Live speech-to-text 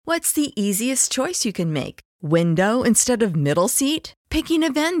What's the easiest choice you can make? Window instead of middle seat? Picking a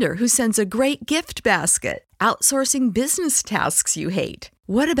vendor who sends a great gift basket? Outsourcing business tasks you hate?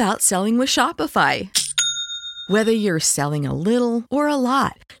 What about selling with Shopify? Whether you're selling a little or a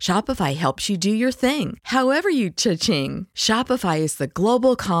lot, Shopify helps you do your thing, however you cha-ching. Shopify is the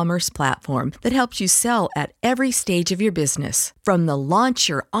global commerce platform that helps you sell at every stage of your business. From the launch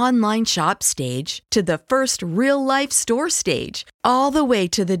your online shop stage to the first real-life store stage, all the way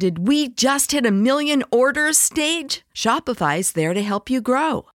to the did we just hit a million orders stage. Shopify's there to help you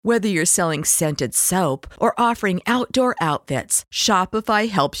grow. Whether you're selling scented soap or offering outdoor outfits, Shopify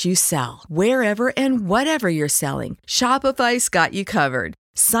helps you sell. Wherever and whatever you're selling, Shopify's got you covered.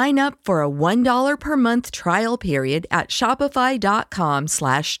 Sign up for a $1 per month trial period at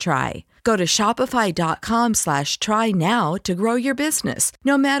shopify.com/try. Go to shopify.com/try now to grow your business,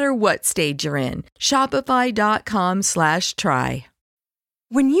 no matter what stage you're in. Shopify.com/try.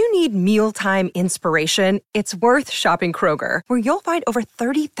 When you need mealtime inspiration, it's worth shopping Kroger, where you'll find over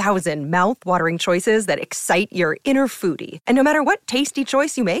 30,000 mouth-watering choices that excite your inner foodie. And no matter what tasty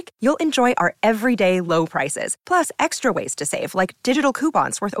choice you make, you'll enjoy our everyday low prices, plus extra ways to save, like digital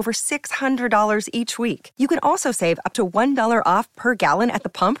coupons worth over $600 each week. You can also save up to $1 off per gallon at the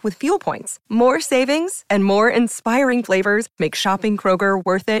pump with fuel points. More savings and more inspiring flavors make shopping Kroger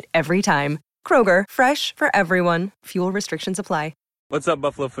worth it every time. Kroger, fresh for everyone. Fuel restrictions apply. What's up,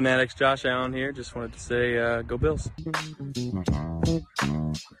 Buffalo Fanatics? Josh Allen here. Just wanted to say, go Bills.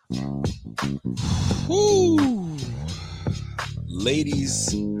 Woo!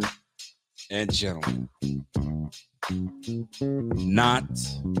 Ladies and gentlemen, not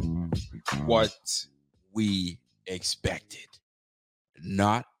what we expected.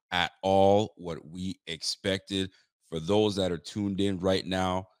 Not at all what we expected. For those that are tuned in right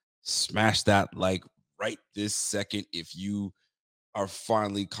now, smash that like right this second if you are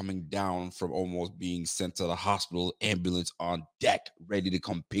finally coming down from almost being sent to the hospital, ambulance on deck, ready to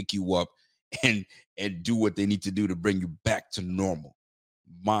come pick you up and do what they need to do to bring you back to normal.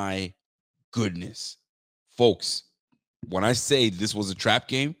 My goodness. Folks, when I say this was a trap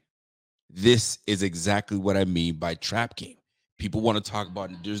game, this is exactly what I mean by trap game. People want to talk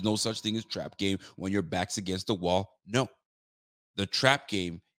about there's no such thing as trap game when your back's against the wall. No. The trap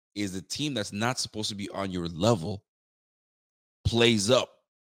game is a team that's not supposed to be on your level plays up,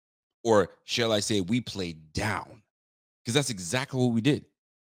 or shall I say we played down, because that's exactly what we did.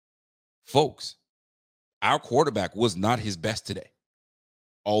 Folks, our quarterback was not his best today,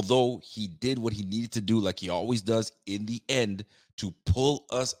 although he did what he needed to do like he always does in the end to pull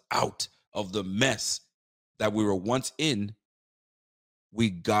us out of the mess that we were once in. We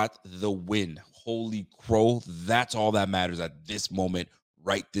got the win. Holy crow, that's all that matters at this moment,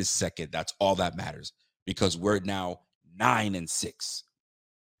 right this second. That's all that matters, because we're now 9-6.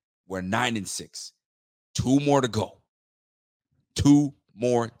 We're 9-6. 2 more to go. 2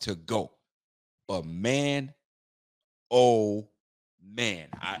 more to go. But man, oh man,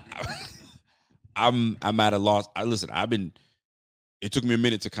 I'm at a loss. It took me a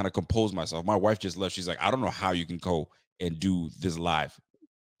minute to kind of compose myself. My wife just left. She's like, I don't know how you can go and do this live.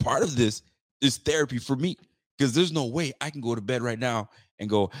 Part of this is therapy for me, because there's no way I can go to bed right now and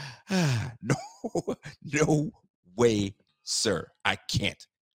go, no way, sir. I can't.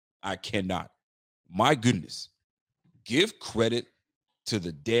 I cannot. My goodness. Give credit to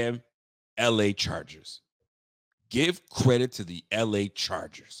the damn LA Chargers. Give credit to the LA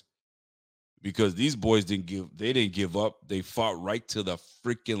Chargers. Because these boys didn't give up. They fought right to the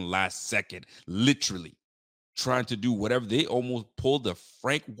freaking last second, literally trying to do whatever. They almost pulled the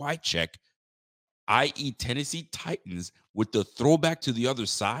Frank White check, i.e. Tennessee Titans, with the throwback to the other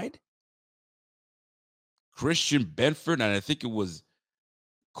side. Christian Benford, and I think it was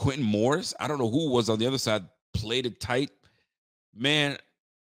Quentin Morris, I don't know who was on the other side, played it tight. Man,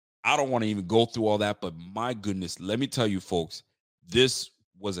 I don't want to even go through all that, but my goodness, let me tell you, folks, this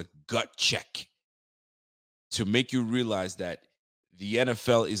was a gut check to make you realize that the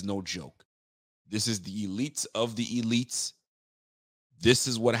NFL is no joke. This is the elites of the elites. This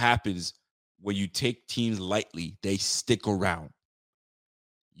is what happens when you take teams lightly. They stick around.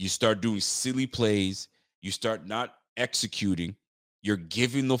 You start doing silly plays. You start not executing. You're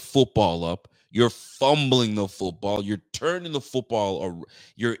giving the football up. You're fumbling the football. You're turning the football.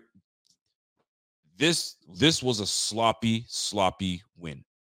 This was a sloppy win.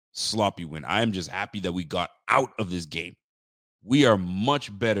 Sloppy win. I am just happy that we got out of this game. We are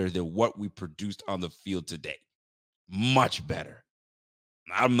much better than what we produced on the field today. Much better.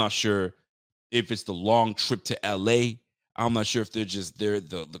 I'm not sure if it's the long trip to LA. I'm not sure if they're just there.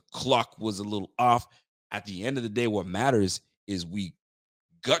 The clock was a little off. At the end of the day, what matters is we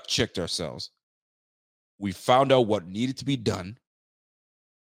gut checked ourselves. We found out what needed to be done,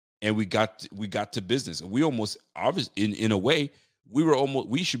 and we got to business. And we almost, obviously, in a way,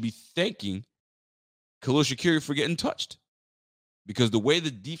 we should be thanking Khalil Shakiri for getting touched. Because the way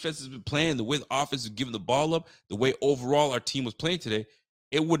the defense has been playing, the way the offense is giving the ball up, the way overall our team was playing today,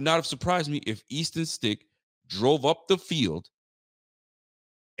 it would not have surprised me if Easton Stick drove up the field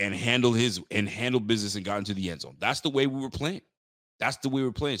and handled business and got into the end zone. That's the way we were playing. That's the way we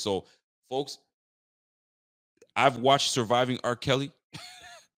were playing. So, folks, I've watched Surviving R. Kelly.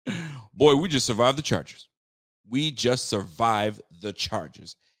 Boy, we just survived the Chargers. We just survived the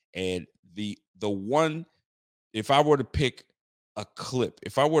Chargers. And the one, if I were to pick a clip,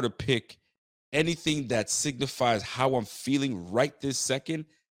 if I were to pick anything that signifies how I'm feeling right this second,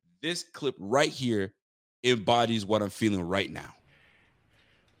 this clip right here embodies what I'm feeling right now.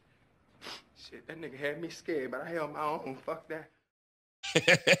 Shit, that nigga had me scared, but I held my own. Fuck that.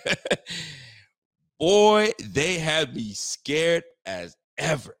 Boy, they had me scared as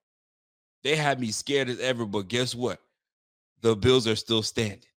ever. They had me scared as ever, but guess what? The Bills are still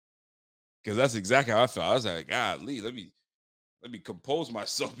standing. Because that's exactly how I felt. I was like, God, Lee, let me compose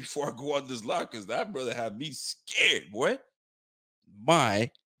myself before I go on this line, because that brother had me scared, boy.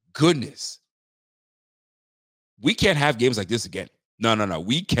 My goodness. We can't have games like this again. No.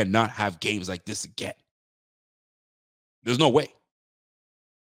 We cannot have games like this again. There's no way.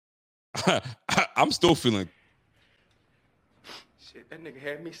 I'm still feeling. Shit, that nigga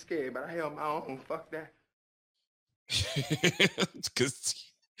had me scared, but I held my own. Fuck that. Because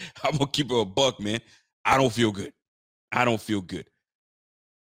I'm going to keep it a buck, man. I don't feel good.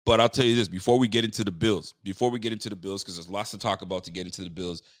 But I'll tell you this, before we get into the Bills, because there's lots to talk about to get into the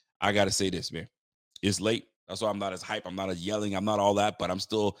Bills, I got to say this, man. It's late. That's why I'm not as hype. I'm not as yelling. I'm not all that, but I'm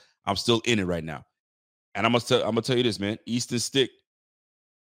still in it right now. And I'm gonna tell you this, man. Easton Stick,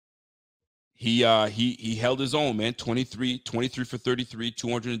 he held his own, man. 23 for 33,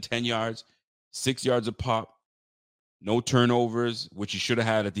 210 yards, 6 yards a pop, no turnovers, which he should have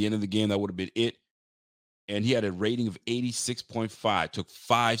had at the end of the game. That would have been it. And he had a rating of 86.5. Took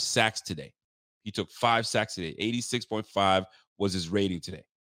 5 sacks today. 86.5 was his rating today.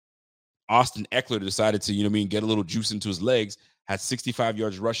 Austin Eckler decided to, get a little juice into his legs, had 65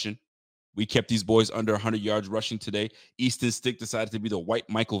 yards rushing. We kept these boys under 100 yards rushing today. Easton Stick decided to be the white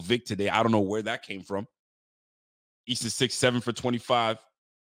Michael Vick today. I don't know where that came from. Easton Stick, 7 for 25.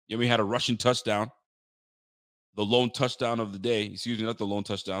 We had a rushing touchdown. The lone touchdown of the day. Excuse me, not the lone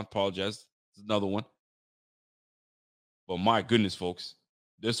touchdown. Apologize. It's another one. But my goodness, folks.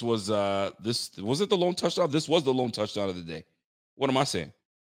 This was it the lone touchdown? This was the lone touchdown of the day. What am I saying?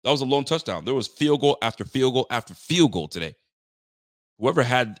 That was a lone touchdown. There was field goal after field goal after field goal today. Whoever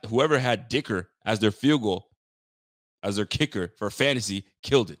had Dicker as their field goal, as their kicker for fantasy,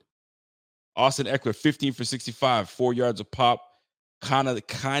 killed it. Austin Eckler, 15 for 65, 4 yards a pop. Kind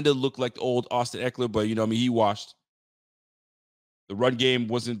of looked like old Austin Eckler, but he washed. The run game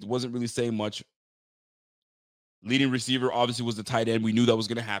wasn't really saying much. Leading receiver obviously was the tight end. We knew that was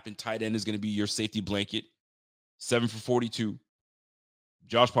going to happen. Tight end is going to be your safety blanket. 7 for 42.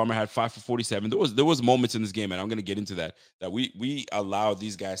 Josh Palmer had 5 for 47. There was moments in this game, and I'm going to get into that we allowed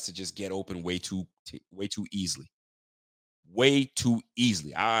these guys to just get open way too easily. Way too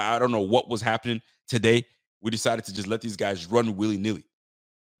easily. I don't know what was happening today. We decided to just let these guys run willy-nilly.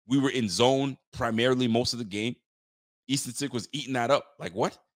 We were in zone primarily most of the game. Easton Stick was eating that up. Like,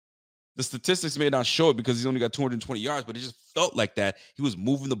 what? The statistics may not show it because he's only got 220 yards, but it just felt like that. He was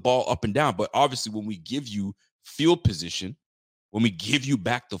moving the ball up and down. But obviously, when we give you field position, when we give you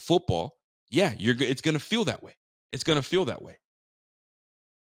back the football, it's going to feel that way. It's going to feel that way.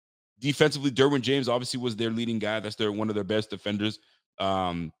 Defensively, Derwin James obviously was their leading guy. That's one of their best defenders.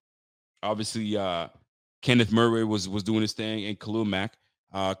 Obviously, Kenneth Murray was doing his thing, and Khalil Mack.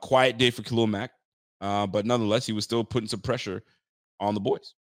 Quiet day for Khalil Mack, but nonetheless, he was still putting some pressure on the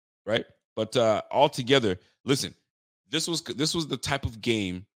boys, right? But altogether, listen, this was the type of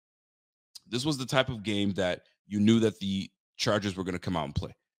game. This was the type of game that you knew that the Chargers were going to come out and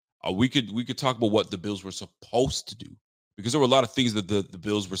play. We could talk about what the Bills were supposed to do, because there were a lot of things that the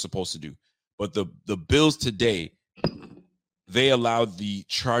Bills were supposed to do. But the Bills today, they allowed the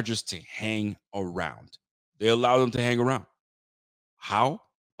Chargers to hang around. They allowed them to hang around. How?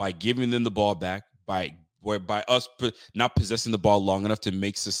 By giving them the ball back, by us not possessing the ball long enough to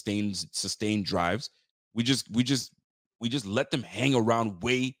make sustained drives. We just let them hang around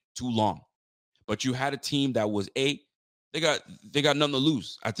way too long. But you had a team that was they got nothing to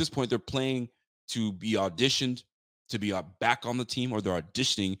lose. At this point, they're playing to be auditioned to be back on the team, or they're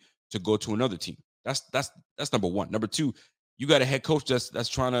auditioning to go to another team. That's number one. Number two, You got a head coach that's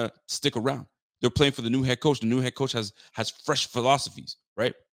trying to stick around. They're playing for the new head coach. The new head coach has fresh philosophies,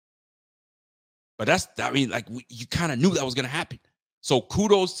 right? But you kind of knew that was going to happen. So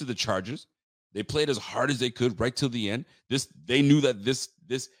kudos to the Chargers. They played as hard as they could right till the end. They knew that this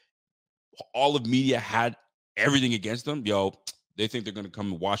all of media had everything against them. Yo, they think they're going to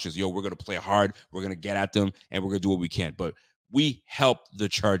come and watch us. Yo, we're going to play hard. We're going to get at them, and we're going to do what we can. But we helped the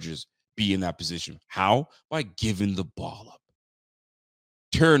Chargers be in that position. How? By giving the ball up.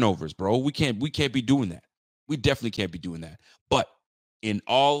 Turnovers, bro. We can't be doing that. We definitely can't be doing that. But in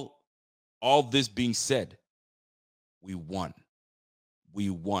all this being said, we won. We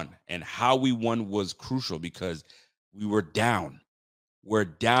won. And how we won was crucial because we were down. We're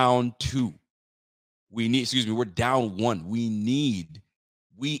down 2. We're down 1.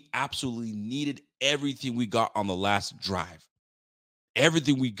 We absolutely needed everything we got on the last drive.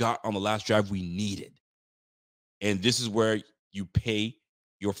 Everything we got on the last drive, we needed. And this is where you pay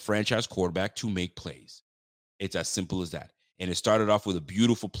your franchise quarterback to make plays. It's as simple as that. And it started off with a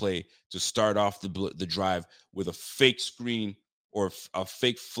beautiful play to start off the drive with a fake screen or a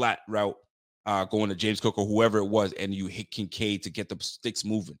fake flat route going to James Cook or whoever it was, and you hit Kincaid to get the sticks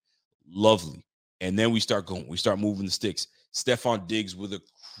moving. Lovely. And then we start going. We start moving the sticks. Stephon Diggs with a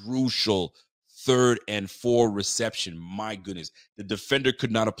crucial 3rd and 4 reception. My goodness. The defender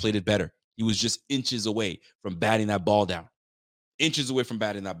could not have played it better. He was just inches away from batting that ball down. Inches away from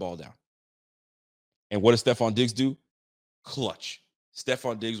batting that ball down. And what does Stephon Diggs do? Clutch.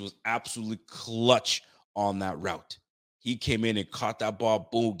 Stephon Diggs was absolutely clutch on that route. He came in and caught that ball.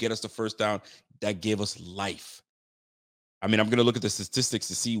 Boom, get us the first down. That gave us life. I mean, I'm going to look at the statistics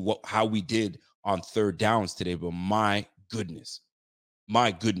to see how we did on 3rd downs today, but my goodness,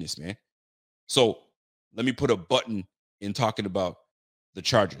 man. So let me put a button in talking about the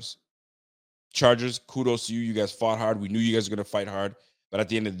Chargers. Chargers, kudos to you. You guys fought hard. We knew you guys were going to fight hard, but at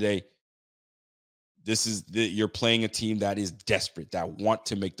the end of the day, you're playing a team that is desperate, that want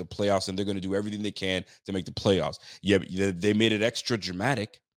to make the playoffs, and they're going to do everything they can to make the playoffs. Yeah, they made it extra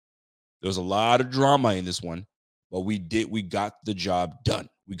dramatic. There was a lot of drama in this one, but we got the job done.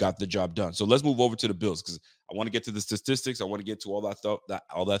 So let's move over to the Bills because I want to get to the statistics. I want to get to all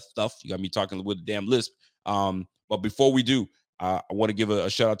that stuff. You got me talking with a damn lisp. But before we do, I want to give a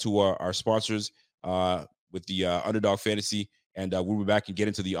shout out to our sponsors with the Underdog Fantasy. And we'll be back and get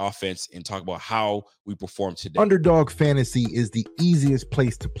into the offense and talk about how we performed today. Underdog Fantasy is the easiest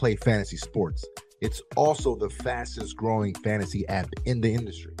place to play fantasy sports. It's also the fastest growing fantasy app in the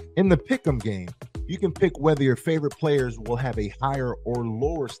industry. In the pick'em game, you can pick whether your favorite players will have a higher or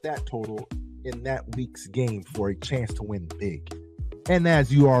lower stat total in that week's game for a chance to win big. And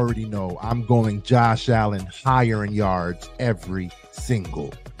as you already know, I'm going Josh Allen higher in yards every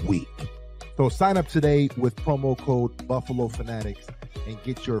single week. So sign up today with promo code Buffalo Fanatics and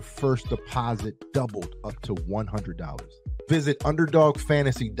get your first deposit doubled up to $100. Visit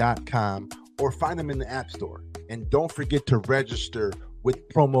UnderdogFantasy.com or find them in the App Store. And don't forget to register with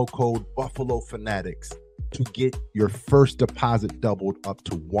promo code Buffalo Fanatics to get your first deposit doubled up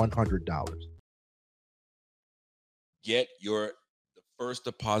to $100. Get the first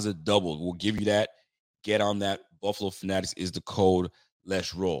deposit doubled. We'll give you that. Get on that. Buffalo Fanatics is the code.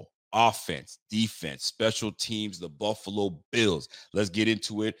 Let's roll. Offense, defense, special teams, the Buffalo Bills. Let's get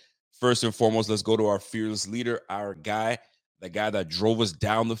into it. First and foremost, let's go to our fearless leader, our guy, the guy that drove us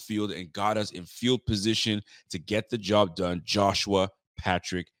down the field and got us in field position to get the job done, Joshua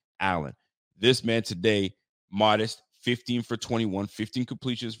Patrick Allen. This man today, modest, 15 for 21, 15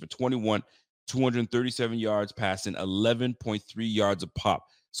 completions for 21, 237 yards passing, 11.3 yards a pop.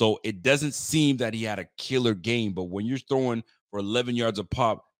 So it doesn't seem that he had a killer game, but when you're throwing for 11 yards a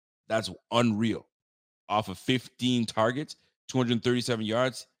pop, that's unreal. Off of 15 targets, 237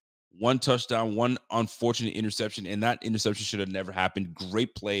 yards, 1 touchdown, 1 unfortunate interception, and that interception should have never happened.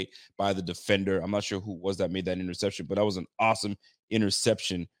 Great play by the defender. I'm not sure who was that made that interception, but that was an awesome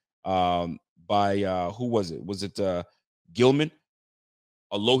interception by who was it? Was it Gilman?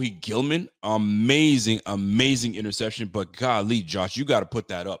 Alohi Gilman. Amazing interception. But golly, Josh, you got to put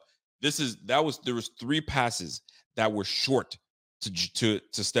that up. There was 3 passes that were short to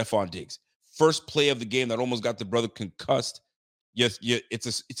Stephon Diggs. First play of the game that almost got the brother concussed. Yes,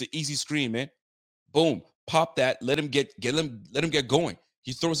 it's an easy screen, man. Boom, pop that. Let him get going.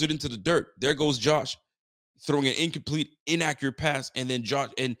 He throws it into the dirt. There goes Josh, throwing an incomplete, inaccurate pass, and then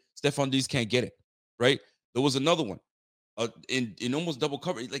Stephon Diggs can't get it. Right? There was another one, in almost double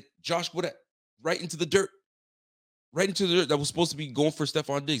cover. Like Josh would have right into the dirt. Right into the dirt that was supposed to be going for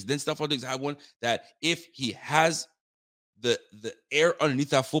Stephon Diggs. Then Stephon Diggs had one that if he has the air underneath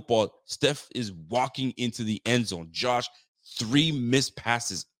that football, Steph is walking into the end zone. Josh 3 missed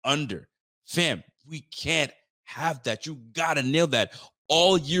passes under. Fam, we can't have that. You got to nail that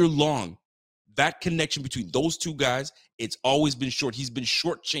all year long. That connection between those two guys, it's always been short. He's been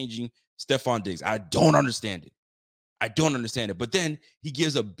shortchanging Stephon Diggs. I don't understand it. But then he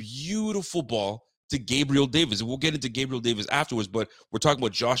gives a beautiful ball to Gabriel Davis. And we'll get into Gabriel Davis afterwards, but we're talking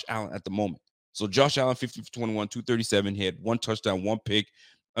about Josh Allen at the moment. So Josh Allen, 50 for 21, 237. He had 1 touchdown, 1 pick,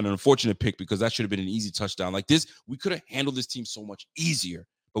 an unfortunate pick because that should have been an easy touchdown. Like this, we could have handled this team so much easier,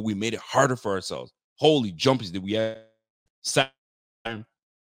 but we made it harder for ourselves. Holy jumpies that we had.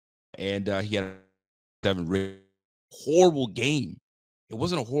 And he had a 7 horrible game. It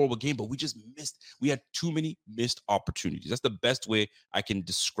wasn't a horrible game, but we just missed. We had too many missed opportunities. That's the best way I can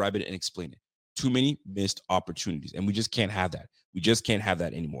describe it and explain it. Too many missed opportunities, and we just can't have that. We just can't have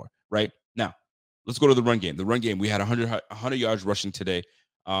that anymore. Right now, let's go to the run game. The run game. We had 100 yards rushing today.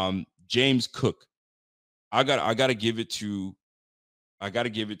 James Cook. I gotta give it to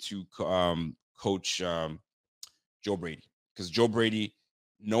Coach Joe Brady, because Joe Brady,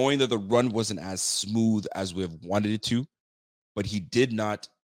 knowing that the run wasn't as smooth as we have wanted it to, but he did not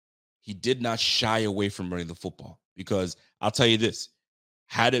shy away from running the football. Because I'll tell you this,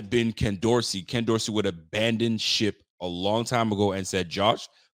 had it been Ken Dorsey would have abandoned ship a long time ago and said, Josh,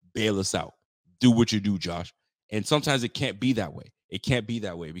 bail us out. Do what you do, Josh. And sometimes it can't be that way. It can't be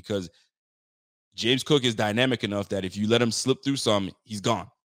that way because James Cook is dynamic enough that if you let him slip through some, he's gone.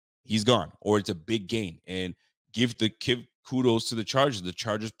 He's gone, or it's a big gain. And give kudos to the Chargers. The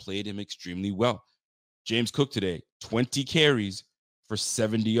Chargers played him extremely well. James Cook today, 20 carries for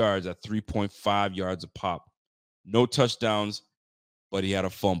 70 yards at 3.5 yards a pop. No touchdowns, but he had a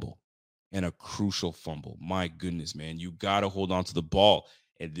fumble, and a crucial fumble. My goodness, man. You got to hold on to the ball.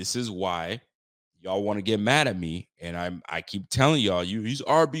 And this is why y'all want to get mad at me. And I keep telling y'all, he's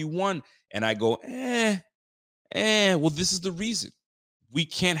RB1. And I go, well, this is the reason. We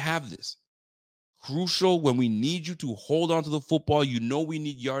can't have this. Crucial when we need you to hold on to the football. You know we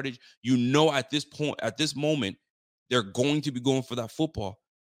need yardage. You know at this moment, they're going to be going for that football.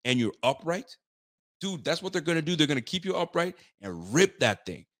 And you're upright. Dude, that's what they're going to do. They're going to keep you upright and rip that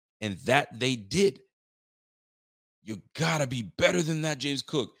thing. And that they did. You got to be better than that, James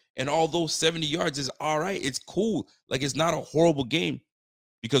Cook. And although 70 yards is all right, it's cool. Like, it's not a horrible game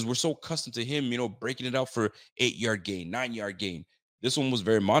because we're so accustomed to him, breaking it out for 8-yard gain, 9-yard gain. This one was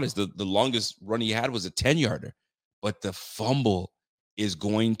very modest. The longest run he had was a 10-yarder. But the fumble it's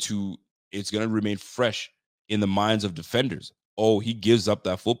going to remain fresh in the minds of defenders. Oh, he gives up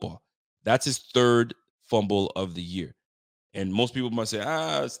that football. That's his 3rd fumble of the year. And most people might say,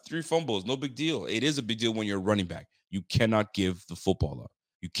 it's 3 fumbles, no big deal. It is a big deal when you're a running back. You cannot give the football up.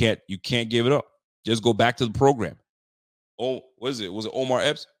 You can't give it up. Just go back to the program. Oh, what is it? Was it Omar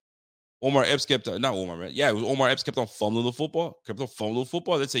Epps? Omar Epps kept on, not Omar, man. Yeah, it was Omar Epps kept on fumbling the football.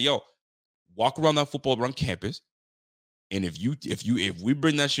 They'd say, yo, walk around that football around campus. And if we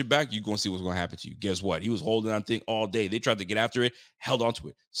bring that shit back, you're gonna see what's gonna happen to you. Guess what? He was holding that thing all day. They tried to get after it, held onto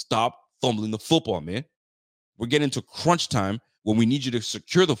it. Stop fumbling the football, man. We're getting into crunch time when we need you to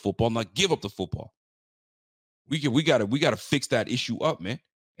secure the football, not give up the football. We gotta fix that issue up, man.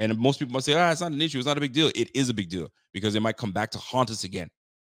 And most people might say, it's not an issue, it's not a big deal. It is a big deal because it might come back to haunt us again.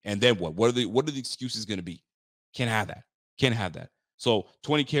 And then what? What are the excuses gonna be? Can't have that. So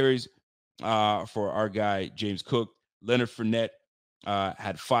 20 carries for our guy James Cook. Leonard Fournette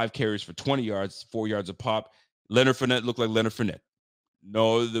had 5 carries for 20 yards, 4 yards a pop. Leonard Fournette looked like Leonard Fournette.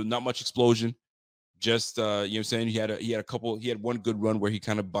 No, not much explosion. Just you know what I'm saying? He had one good run where he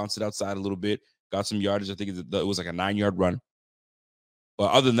kind of bounced it outside a little bit, got some yardage. I think it was like a 9-yard run.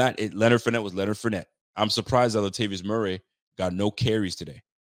 But other than that, Leonard Fournette was Leonard Fournette. I'm surprised that Latavius Murray got no carries today.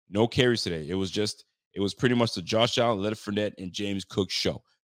 It was pretty much the Josh Allen, Leonard Fournette, and James Cook show.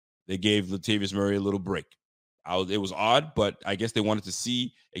 They gave Latavius Murray a little break. It was odd, but I guess they wanted to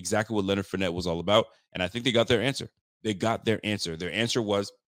see exactly what Leonard Fournette was all about. And I think they got their answer. Their answer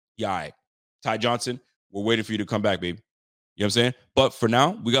was, Ty Johnson, we're waiting for you to come back, baby. You know what I'm saying? But for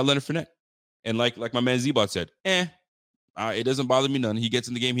now, we got Leonard Fournette. And like my man Z-Bot said, it doesn't bother me none. He gets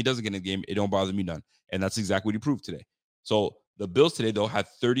in the game. He doesn't get in the game. It don't bother me none. And that's exactly what he proved today. So the Bills today, though, had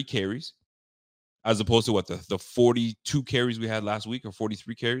 30 carries as opposed to the 42 carries we had last week, or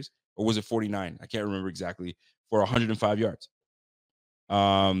 43 carries, or was it 49? I can't remember exactly, for 105 yards.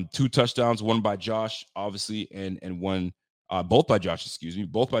 2 touchdowns, one by Josh, obviously, and one, both by Josh,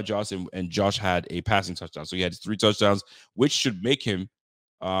 and Josh had a passing touchdown. So he had 3 touchdowns, which should make him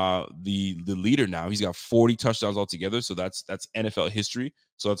the leader now. He's got 40 touchdowns altogether. So that's NFL history.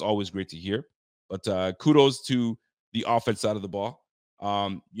 So that's always great to hear. But kudos to the offense side of the ball.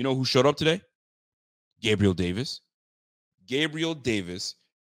 You know who showed up today? Gabriel Davis. Gabriel Davis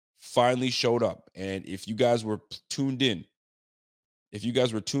finally showed up. And if you guys were tuned in,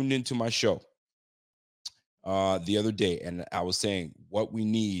 to my show the other day, and I was saying what we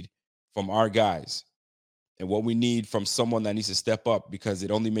need from our guys and what we need from someone that needs to step up because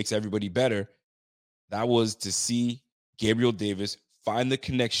it only makes everybody better, that was to see Gabriel Davis find the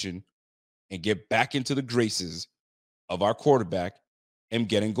connection and get back into the graces of our quarterback and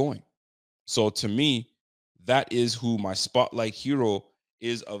getting going. So to me, that is who my spotlight hero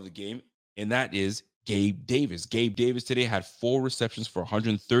is of the game, and that is Gabe Davis. Gabe Davis today had 4 receptions for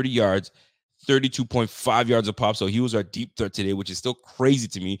 130 yards, 32.5 yards a pop. So he was our deep threat today, which is still crazy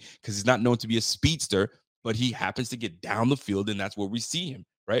to me because he's not known to be a speedster, but he happens to get down the field, and that's where we see him,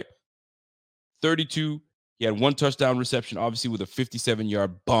 right? 32. He had 1 touchdown reception, obviously with a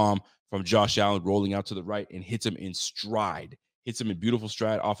 57-yard bomb from Josh Allen rolling out to the right and hits him in stride. Hits him in beautiful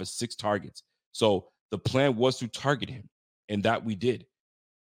stride off of 6 targets. So the plan was to target him, and that we did.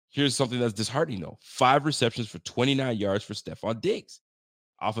 Here's something that's disheartening, though. 5 receptions for 29 yards for Stephon Diggs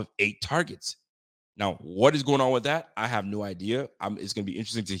off of 8 targets. Now, what is going on with that? I have no idea. It's going to be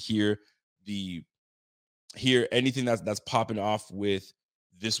interesting to hear anything that's popping off with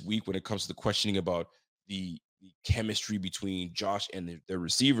this week when it comes to the questioning about the chemistry between Josh and their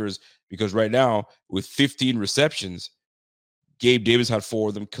receivers, because right now with 15 receptions, Gabe Davis had 4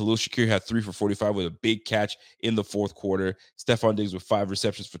 of them. Khalil Shakir had 3 for 45 with a big catch in the fourth quarter. Stephon Diggs with 5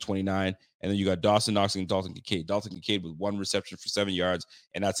 receptions for 29. And then you got Dawson Knox and Dalton Kincaid. Dalton Kincaid with 1 reception for 7 yards,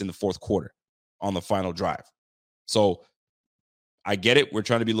 and that's in the fourth quarter on the final drive. So I get it. We're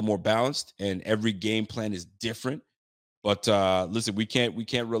trying to be a little more balanced, and every game plan is different. But listen, we can't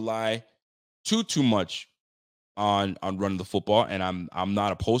rely too much on running the football. And I'm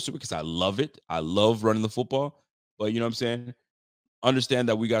not opposed to it because I love it. I love running the football. But you know what I'm saying? Understand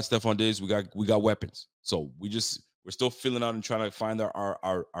that we got Stephon Diggs, we got weapons. So we're still filling out and trying to find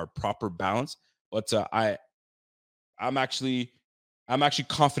our proper balance. But I'm actually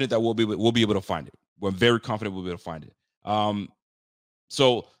confident that we'll be able to find it. We're very confident we'll be able to find it.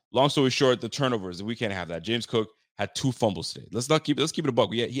 So long story short, the turnovers, we can't have that. James Cook had 2 fumbles today. Let's keep it a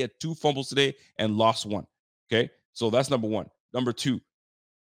buck. He had 2 fumbles today and lost 1. Okay, so that's number 1. Number 2,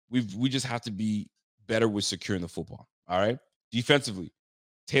 we just have to be better with securing the football. All right, defensively,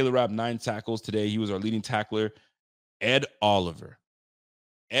 Taylor Rapp 9 tackles today. He was our leading tackler. Ed Oliver,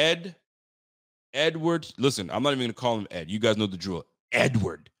 Edward. Listen, I'm not even going to call him Ed. You guys know the drill.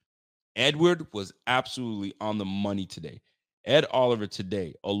 Edward was absolutely on the money today. Ed Oliver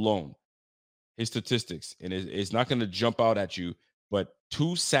today alone, his statistics, and it's not going to jump out at you, but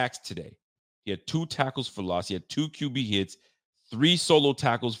 2 sacks today. He had 2 tackles for loss. He had 2 QB hits, 3 solo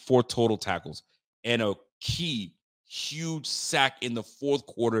tackles, 4 total tackles, and a key huge sack in the fourth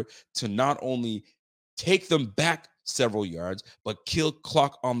quarter to not only take them back several yards, but kill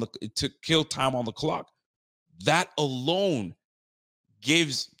time on the clock. That alone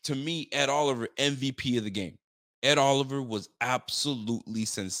gives to me Ed Oliver MVP of the game. Ed Oliver was absolutely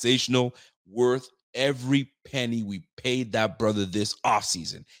sensational, worth every penny we paid that brother this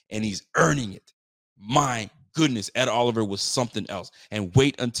offseason, and he's earning it. My goodness, Ed Oliver was something else. And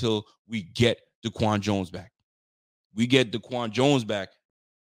wait until we get DaQuan Jones back. We get DaQuan Jones back,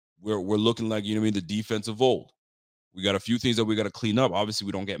 we're looking like, you know what I mean, the defense of old. We got a few things that we got to clean up. Obviously,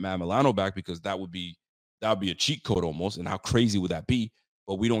 we don't get Matt Milano back because that would be a cheat code almost. And how crazy would that be?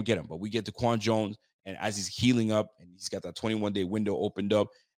 But we don't get him. But we get DaQuan Jones, and as he's healing up and he's got that 21-day window opened up,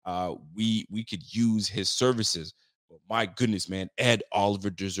 we could use his services. But my goodness, man, Ed Oliver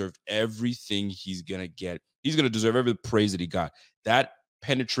deserved everything he's gonna get. He's gonna deserve every praise that he got. That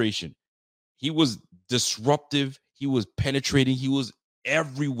penetration, he was disruptive. He was penetrating. He was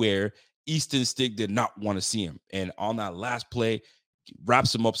everywhere. Easton Stick did not want to see him. And on that last play,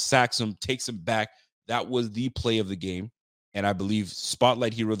 wraps him up, sacks him, takes him back. That was the play of the game. And I believe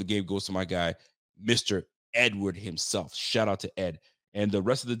spotlight hero of the game goes to my guy, Mr. Edward himself. Shout out to Ed. And the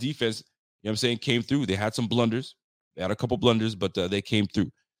rest of the defense, you know what I'm saying, came through. They had some blunders. They had a couple blunders, but they came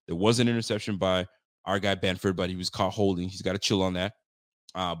through. There was an interception by our guy, Benford, but he was caught holding. He's got to chill on that.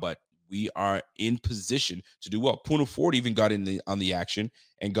 But we are in position to do well. Puna Ford even got on the action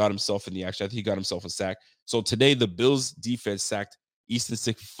and got himself in the action. I think he got himself a sack. So today, the Bills defense sacked Easton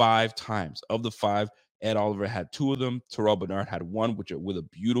Stick 5 times. Of the 5, Ed Oliver had 2 of them. Terrell Bernard had 1, with a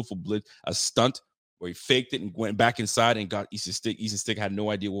beautiful blitz, a stunt where he faked it and went back inside and got Easton Stick. Easton Stick had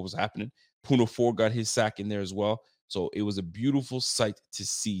no idea what was happening. Puna Ford got his sack in there as well. So it was a beautiful sight to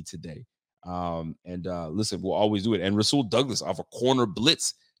see today. Listen, we'll always do it. And Rasul Douglas off a corner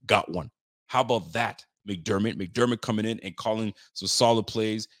blitz got 1. How about that? McDermott coming in and calling some solid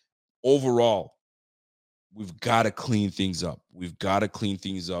plays. Overall, we've got to clean things up. We've got to clean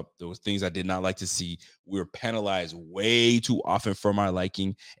things up. There was things I did not like to see. We were penalized way too often for my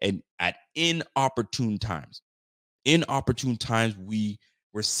liking, and at inopportune times. Inopportune times, we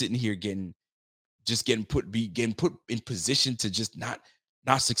were sitting here getting put in position to just not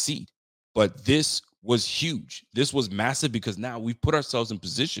succeed. But this was huge. This was massive because now we've put ourselves in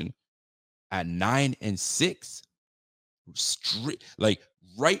position at 9-6, straight, like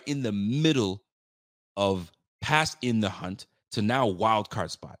right in the middle of past in the hunt to now wild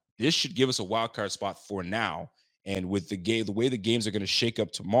card spot. This should give us a wild card spot for now. And with the way the games are going to shake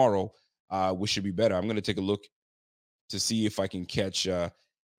up tomorrow, we should be better. I'm going to take a look to see if I can catch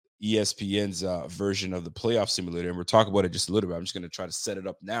ESPN's version of the playoff simulator, and we'll talk about it just a little bit. I'm just going to try to set it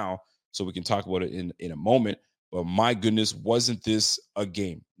up now so we can talk about it in a moment. But my goodness, wasn't this a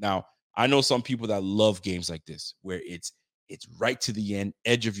game? Now, I know some people that love games like this, where it's right to the end,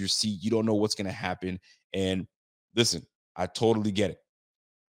 edge of your seat. You don't know what's going to happen. And listen, I totally get it.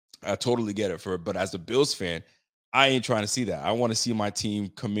 But as a Bills fan, I ain't trying to see that. I want to see my team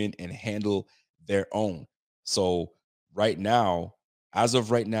come in and handle their own. So right now, as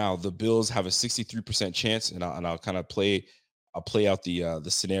of right now, the Bills have a 63% chance, and I'll kind of play out the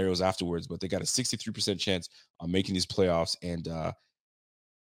scenarios afterwards. But they got a 63% chance on making these playoffs. And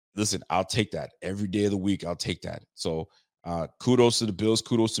listen, I'll take that every day of the week. I'll take that. So kudos to the Bills.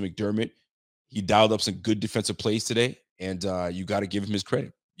 Kudos to McDermott. He dialed up some good defensive plays today, and you got to give him his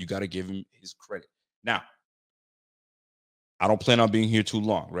credit. Now, I don't plan on being here too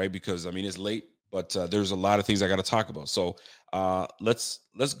long, right? Because I mean it's late, but there's a lot of things I got to talk about. So let's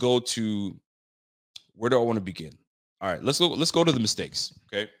go to, where do I want to begin? All right, let's go to the mistakes.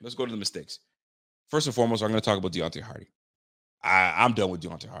 Okay, let's go to the mistakes. First and foremost, I'm going to talk about Deontay Hardy. I'm done with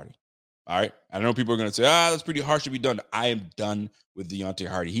Deontay Hardy. All right. I know people are going to say, that's pretty harsh to be done. I am done with Deontay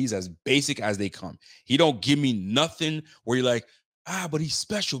Hardy. He's as basic as they come. He don't give me nothing where you're like, but he's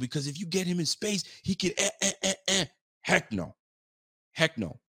special because if you get him in space, he can, Heck no. Heck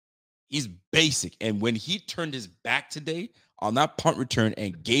no. He's basic. And when he turned his back today on that punt return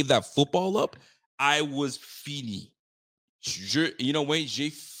and gave that football up, I was fini. You know, Wayne, j'ai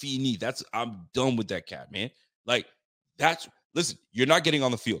fini. I'm done with that cat, man. Like, listen, you're not getting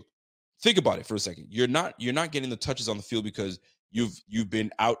on the field. Think about it for a second. You're not getting the touches on the field because you've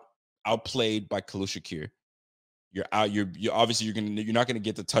been outplayed by Khalil Shakir. You're obviously you're not gonna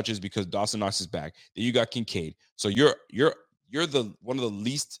get the touches because Dawson Knox is back. Then you got Kincaid. So you're the one of the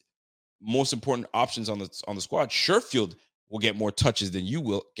least most important options on the squad. Sherfield will get more touches than you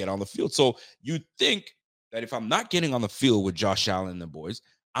will get on the field. So you think that if I'm not getting on the field with Josh Allen and the boys,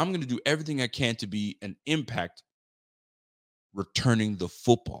 I'm going to do everything I can to be an impact returning the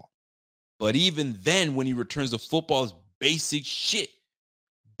football. But even then, when he returns the football, is basic shit.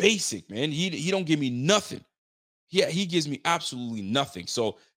 Basic, man. He don't give me nothing. Yeah, he gives me absolutely nothing.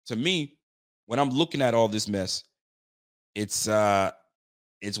 So to me, when I'm looking at all this mess, it's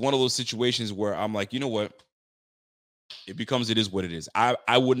one of those situations where I'm like, you know what? It is what it is.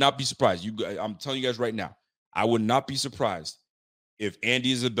 I would not be surprised. I'm telling you guys right now, I would not be surprised if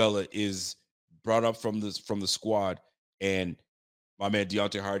Andy Isabella is brought up from the squad and my man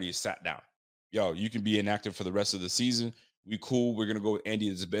Deontay Hardy is sat down. Yo, you can be inactive for the rest of the season. We cool. We're gonna go with Andy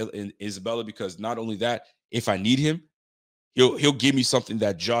Isabella because not only that, if I need him, he'll give me something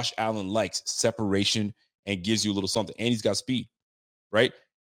that Josh Allen likes: separation, and gives you a little something. And he's got speed, right?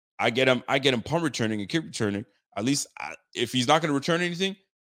 I get him punt returning and kick returning. At least if he's not going to return anything,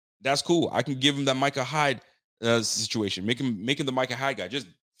 that's cool. I can give him that Micah Hyde situation. Make him the Micah Hyde guy. Just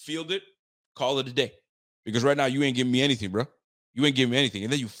field it, call it a day. Because right now you ain't giving me anything, bro. You ain't giving me anything.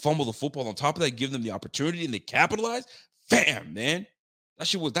 And then you fumble the football on top of that, give them the opportunity, and they capitalize. Bam, man. That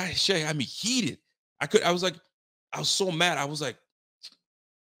shit had me heated. I was so mad. I was like,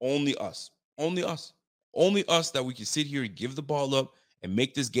 only us. Only us. Only us that we can sit here and give the ball up and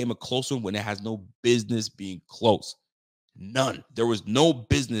make this game a close one when it has no business being close. None. There was no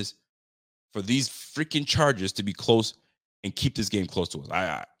business for these freaking Chargers to be close and keep this game close to us.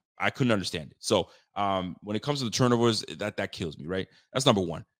 I couldn't understand it. So when it comes to the turnovers, that kills me, right? That's number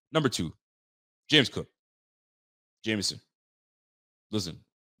one. Number two, James Cook. Jameson. Listen,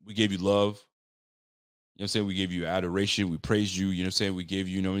 we gave you love. You know what I'm saying? We gave you adoration. We praised you. You know what I'm saying? We gave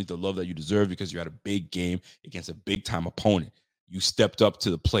you, the love that you deserve because you had a big game against a big-time opponent. You stepped up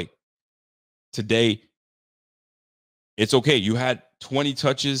to the plate. Today, it's okay. You had 20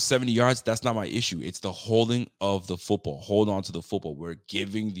 touches, 70 yards. That's not my issue. It's the holding of the football. Hold on to the football. We're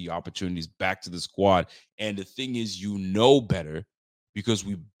giving the opportunities back to the squad. And the thing is, better because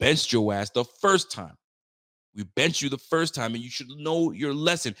we benched your ass the first time. We benched you the first time, and you should know your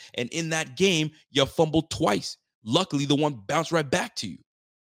lesson. And in that game, you fumbled twice. Luckily, the one bounced right back to you.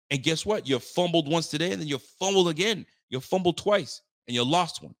 And guess what? You fumbled once today, and then you fumbled again. You fumbled twice, and you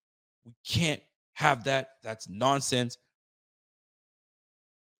lost one. We can't have that. That's nonsense.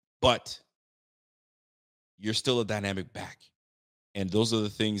 But you're still a dynamic back. And those are the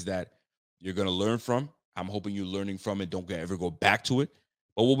things that you're going to learn from. I'm hoping you're learning from it. Don't ever go back to it.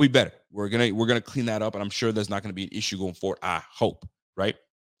 But we'll be better. We're gonna clean that up, and I'm sure there's not going to be an issue going forward. I hope, right?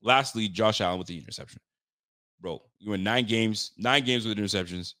 Lastly, Josh Allen with the interception. Bro, you went 9 games with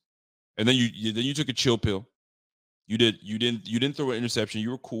interceptions, and then you took a chill pill. You didn't throw an interception.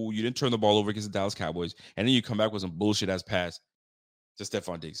 You were cool. You didn't turn the ball over against the Dallas Cowboys, and then you come back with some bullshit ass pass to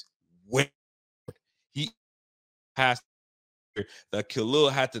Stephon Diggs. When he passed, that Khalil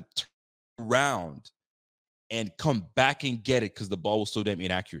had to turn around and come back and get it because the ball was so damn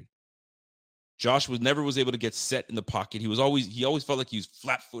inaccurate. Josh never able to get set in the pocket. He always felt like he was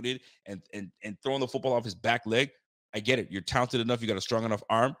flat-footed and throwing the football off his back leg. I get it. You're talented enough. You got a strong enough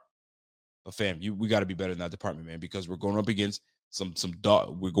arm. But fam, we got to be better in that department, man, because we're going up against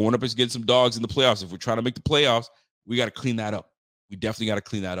we're going up against some dogs in the playoffs. If we're trying to make the playoffs, we got to clean that up. We definitely got to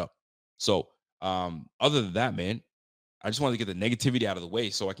clean that up. So, other than that, man, I just wanted to get the negativity out of the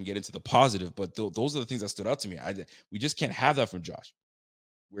way so I can get into the positive. But those are the things that stood out to me. We just can't have that from Josh.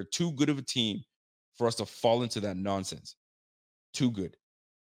 We're too good of a team for us to fall into that nonsense. Too good.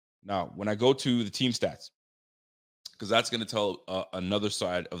 Now, when I go to the team stats, because that's going to tell another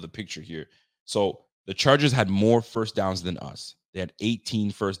side of the picture here. So the Chargers had more first downs than us. They had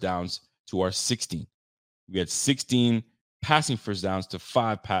 18 first downs to our 16. We had 16 passing first downs to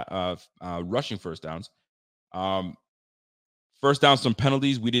 5 rushing first downs. First downs from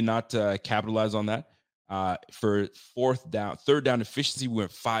penalties, we did not capitalize on that. For third down efficiency, we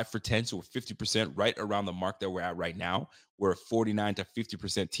went 5 for 10, so we're 50%, right around the mark that we're at right now. We're a 49 to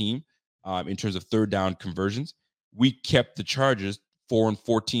 50% team in terms of third down conversions. We kept the Chargers 4 and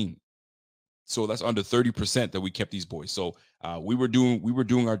 14, so that's under 30% that we kept these boys. So we were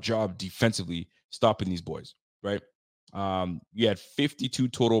doing our job defensively, stopping these boys, right? We had 52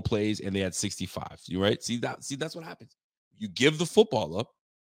 total plays, and they had 65. You right? See, that's what happens. You give the football up,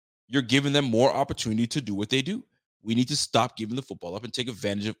 you're giving them more opportunity to do what they do. We need to stop giving the football up and take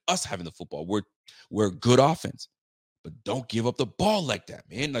advantage of us having the football. We're a good offense, but don't give up the ball like that,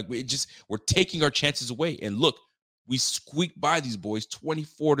 man. Like we're taking our chances away. And look, we squeaked by these boys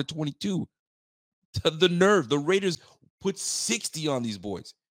 24 to 22. The nerve. The Raiders put 60 on these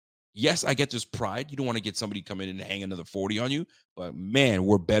boys. Yes, I get this pride. You don't want to get somebody come in and hang another 40 on you, but man,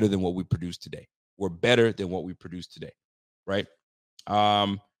 we're better than what we produced today. We're better than what we produced today, right?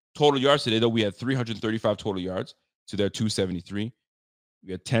 Total yards today, though, we had 335 total yards to their 273.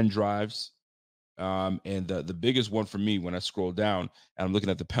 We had 10 drives. And the biggest one for me when I scroll down and I'm looking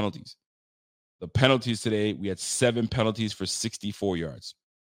at the penalties. The penalties today, we had 7 penalties for 64 yards.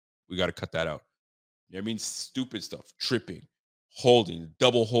 We got to cut that out. You know what I mean? Stupid stuff, tripping, holding,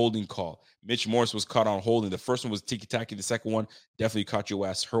 double holding call. Mitch Morris was caught on holding. The first one was tiki-taki. The second one definitely caught your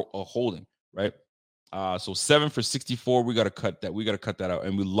ass holding, right? So 7 for 64. We got to cut that. We got to cut that out.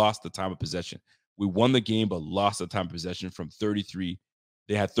 And we lost the time of possession. We won the game, but lost the time of possession from 33.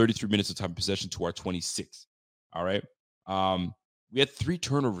 They had 33 minutes of time of possession to our 26. All right. We had 3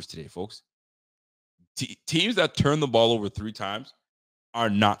 turnovers today, folks. Teams that turn the ball over 3 times are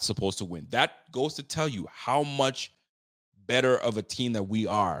not supposed to win. That goes to tell you how much better of a team that we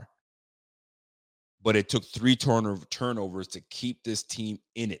are. But it took 3 turnovers to keep this team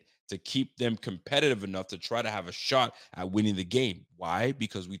in it, to keep them competitive enough to try to have a shot at winning the game. Why?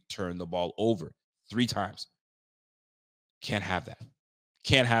 Because we turned the ball over 3 times. Can't have that.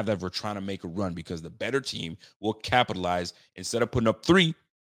 Can't have that if we're trying to make a run, because the better team will capitalize. Instead of putting up 3,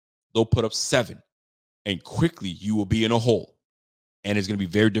 they'll put up 7. And quickly you will be in a hole. And it's going to be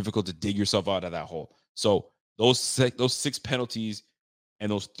very difficult to dig yourself out of that hole. So those 6 penalties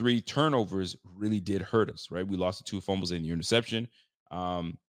and those 3 turnovers really did hurt us, right? We lost the 2 fumbles and the interception.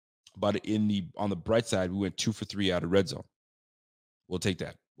 But on the bright side, we went 2 for 3 out of red zone. We'll take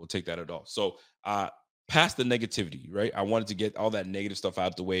that. We'll take that at all. So past the negativity, right? I wanted to get all that negative stuff out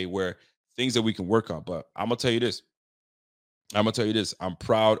of the way, where things that we can work on. But I'm going to tell you this. I'm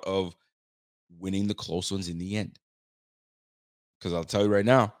proud of winning the close ones in the end. Because I'll tell you right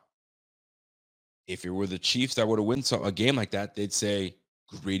now, if it were the Chiefs that were to win a game like that, they'd say,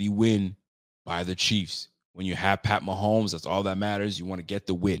 gritty win by the Chiefs. When you have Pat Mahomes, that's all that matters. You want to get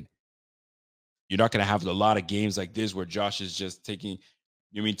the win. You're not going to have a lot of games like this where Josh is just taking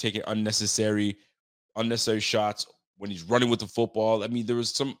unnecessary shots when he's running with the football. I mean, there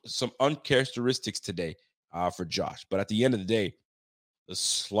was some uncharacteristics today for Josh. But at the end of the day, the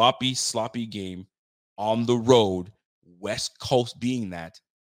sloppy game on the road, West Coast being that,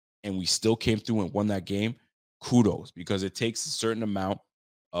 and we still came through and won that game, kudos, because it takes a certain amount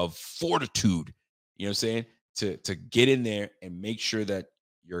of fortitude, you know what I'm saying, to get in there and make sure that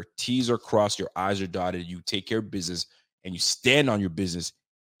your T's are crossed, your I's are dotted, you take care of business, and you stand on your business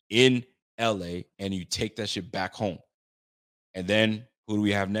in LA, and you take that shit back home. And then who do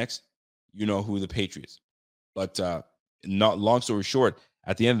we have next? You know who, the Patriots. But not long story short,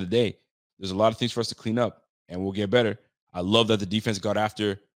 at the end of the day, there's a lot of things for us to clean up, and we'll get better. I love that the defense got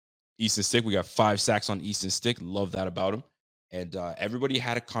after Easton Stick. We got 5 sacks on Easton Stick. Love that about him. And everybody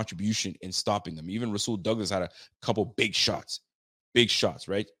had a contribution in stopping them. Even Rasul Douglas had a couple big shots,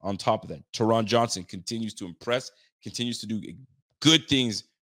 right? On top of that, Teron Johnson continues to impress, continues to do good things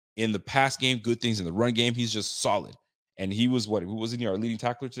in the pass game, good things in the run game. He's just solid. And he was who wasn't he our leading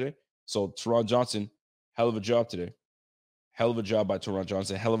tackler today? So Teron Johnson, hell of a job today. Hell of a job by Teron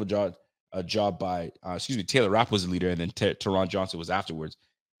Johnson. Hell of a job by, Taylor Rapp was the leader, and then Teron Johnson was afterwards.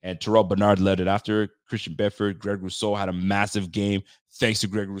 And Terrell Bernard led it after. Christian Bedford, Greg Rousseau had a massive game, thanks to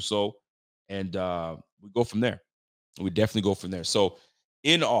Greg Rousseau. And we go from there. We definitely go from there. So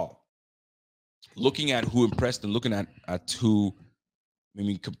in all, looking at who impressed and looking at who,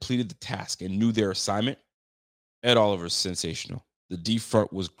 completed the task and knew their assignment, Ed Oliver's sensational. The D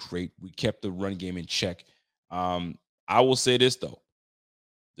front was great. We kept the run game in check. I will say this, though.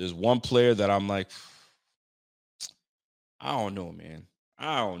 There's one player that I'm like, I don't know, man.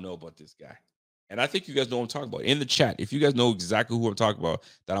 I don't know about this guy. And I think you guys know what I'm talking about. In the chat, if you guys know exactly who I'm talking about,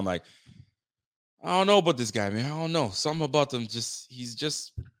 that I'm like, I don't know about this guy, man. I don't know. Something about them he's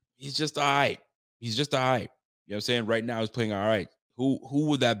just all right. He's just all right. You know what I'm saying? Right now he's playing all right. Who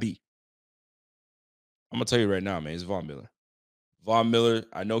would that be? I'm gonna tell you right now, man. It's Von Miller. Von Miller,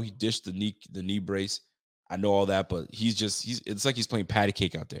 I know he dished the knee brace. I know all that, but it's like he's playing patty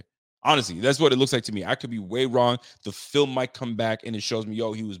cake out there. Honestly, that's what it looks like to me. I could be way wrong. The film might come back and it shows me,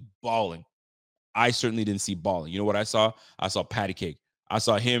 he was balling. I certainly didn't see balling. You know what I saw? I saw patty cake. I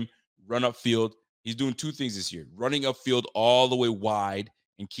saw him run upfield. He's doing 2 things this year: running upfield all the way wide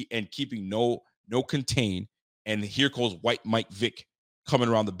and keeping no contain. And here goes White Mike Vick coming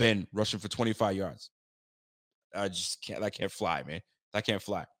around the bend, rushing for 25 yards. I just can't. That can't fly, man. That can't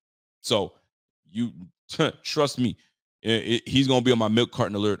fly. So you trust me, he's gonna be on my milk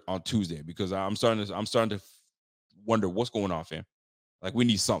carton alert on Tuesday, because I'm starting to wonder what's going on, fam. Like, we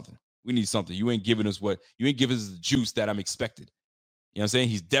need something. We need something. You ain't giving us the juice that I'm expected. You know what I'm saying?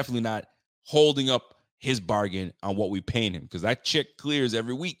 He's definitely not holding up his bargain on what we paying him, because that check clears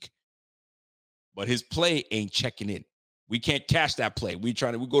every week. But his play ain't checking in. We can't cash that play. We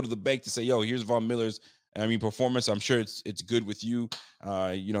go to the bank to say, here's Von Miller's performance. I'm sure it's good with you.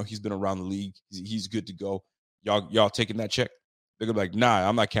 He's been around the league. He's good to go. Y'all taking that check? They're gonna be like, nah,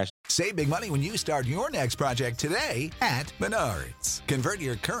 I'm not cashing. Save big money when you start your next project today at Menards. Convert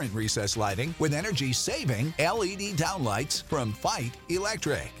your current recessed lighting with energy-saving LED downlights from Fight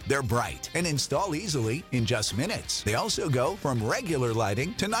Electric. They're bright and install easily in just minutes. They also go from regular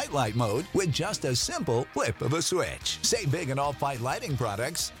lighting to nightlight mode with just a simple flip of a switch. Save big on all Fight lighting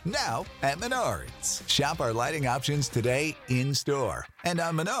products now at Menards. Shop our lighting options today in store and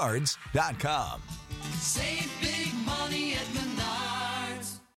on Menards.com. Save big money at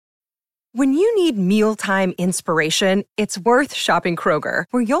Menards. When you need mealtime inspiration, it's worth shopping Kroger,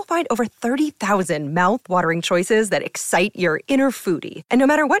 where you'll find over 30,000 mouth-watering choices that excite your inner foodie. And no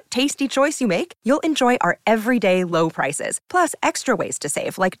matter what tasty choice you make, you'll enjoy our everyday low prices, plus extra ways to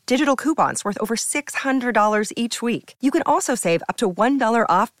save, like digital coupons worth over $600 each week. You can also save up to $1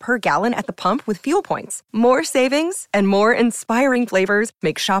 off per gallon at the pump with fuel points. More savings and more inspiring flavors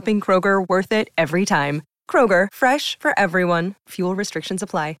make shopping Kroger worth it every time. Kroger, fresh for everyone. Fuel restrictions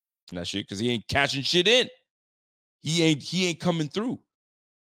apply. That shit, because he ain't catching shit in. He ain't coming through.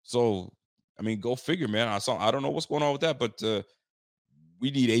 So, go figure, man. I don't know what's going on with that, but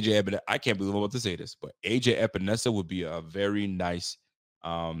we need AJ Epinesa. I can't believe I'm about to say this, but AJ Epinesa would be a very nice,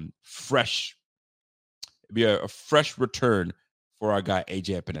 fresh return for our guy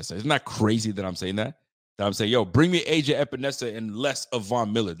AJ Epinesa. Isn't that crazy that I'm saying that? That I'm saying, bring me AJ Epinesa and less of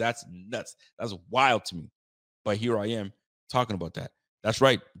Von Miller. That's nuts. That's wild to me. But here I am talking about that. That's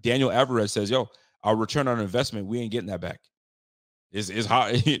right. Daniel Alvarez says, our return on investment, we ain't getting that back. It's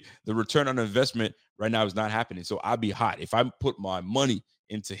hot. The return on investment right now is not happening. So I'd be hot. If I put my money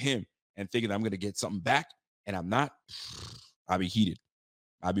into him and thinking I'm going to get something back and I'm not, I'd be heated.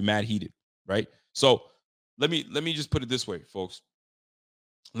 I'd be mad heated, right? So let me just put it this way, folks.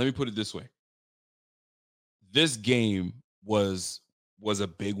 Let me put it this way. This game was a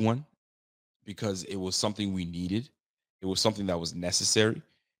big one. because it was something we needed. It was something that was necessary.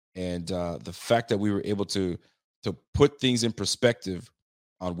 And the fact that we were able to put things in perspective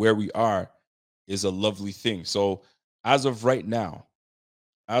on where we are is a lovely thing. So as of right now,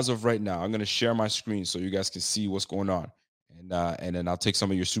 I'm going to share my screen so you guys can see what's going on. And then I'll take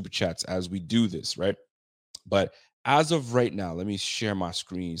some of your super chats as we do this, right? But as of right now, let me share my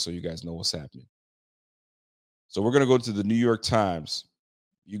screen so you guys know what's happening. So we're going to go to the New York Times.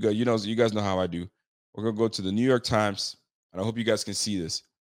 You guys know how I do. We're going to go to the New York Times, and I hope you guys can see this.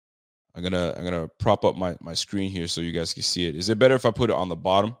 I'm gonna prop up my screen here so you guys can see it. Is it better if I put it on the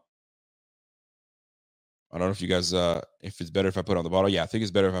bottom? I don't know if you guys if it's better if I put it on the bottom. Yeah, I think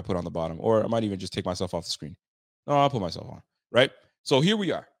it's better if I put it on the bottom, or I might even just take myself off the screen. No, I'll put myself on. Right. So here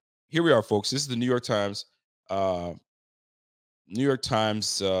we are. Here we are, folks. This is the New York Times, uh,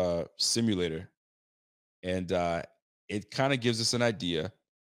 simulator, and it kind of gives us an idea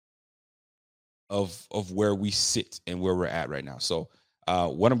of where we sit and where we're at right now. So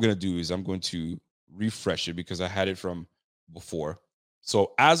what I'm going to do is I'm going to refresh it because I had it from before.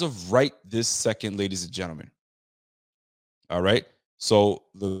 So as of right this second, ladies and gentlemen, all right. So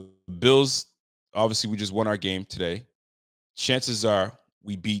the Bills, obviously, we just won our game today. Chances are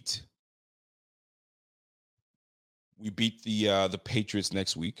we beat the Patriots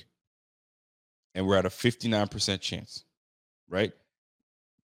next week, and we're at a 59% chance. Right.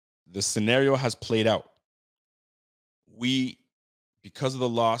 The scenario has played out. We, because of the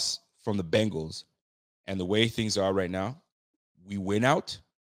loss from the Bengals and the way things are right now, we win out,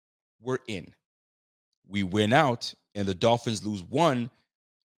 we're in. We win out, and the Dolphins lose one,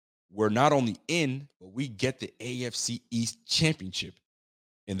 we're not only in, but we get the AFC East Championship.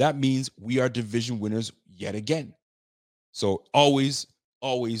 And that means we are division winners yet again. So always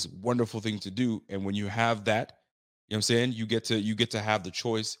wonderful thing to do. And when you have that, you know what I'm saying, you get to have the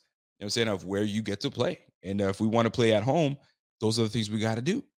choice, you know what I'm saying, of where you get to play. And if we want to play at home, those are the things we got to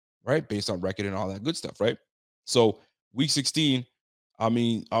do, right? Based on record and all that good stuff, right? So week 16, I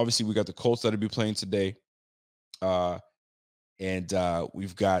mean, obviously we got the Colts that'll be playing today. And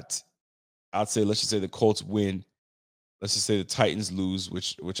we've got, let's just say the Colts win. Let's just say the Titans lose,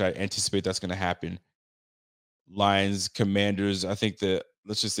 which I anticipate that's going to happen. Lions, Commanders, I think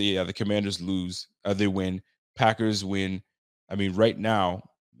let's just say, yeah, the Commanders lose. They win. Packers win. I mean, right now,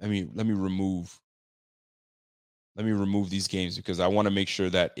 let me remove these games because I want to make sure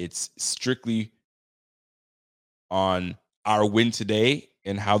that it's strictly on our win today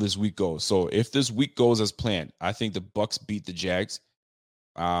and how this week goes. So if this week goes as planned, I think the Bucks beat the Jags.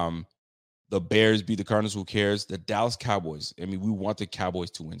 The Bears beat the Cardinals. Who cares? The Dallas Cowboys. I mean, we want the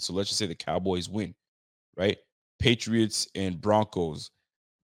Cowboys to win. So let's just say the Cowboys win, right? Patriots and Broncos.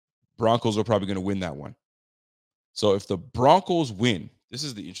 Broncos are probably going to win that one. So if the Broncos win, this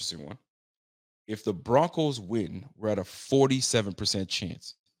is the interesting one. If the Broncos win, we're at a 47%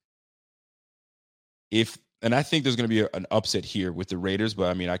 chance. And I think there's going to be an upset here with the Raiders, but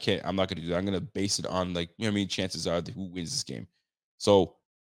I mean, I'm not going to do that. I'm going to base it on, like, you know what I mean, chances are who wins this game. So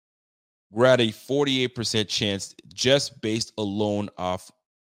we're at a 48% chance just based alone off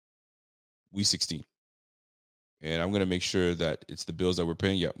week 16. And I'm going to make sure that it's the Bills that we're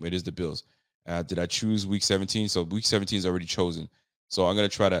playing. Yeah, it is the Bills. Did I choose week 17? So week 17 is already chosen. So I'm going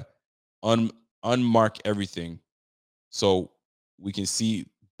to try to unmark everything so we can see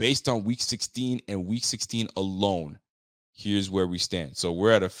based on week 16 and week 16 alone, here's where we stand. So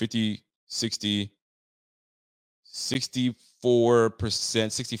we're at a 50, 60, 64%,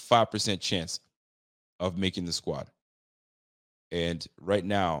 65% chance of making the squad. And right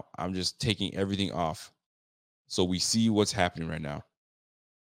now, I'm just taking everything off so we see what's happening right now.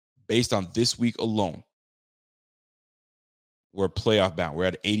 Based on this week alone, we're playoff bound. We're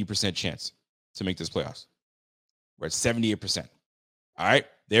at an 80% chance to make this playoffs. We're at 78%. All right,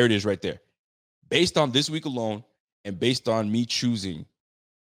 there it is right there. Based on this week alone and based on me choosing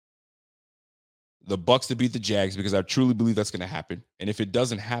the Bucks to beat the Jags, because I truly believe that's going to happen. And if it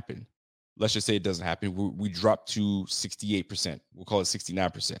doesn't happen, let's just say it doesn't happen, we drop to 68%. We'll call it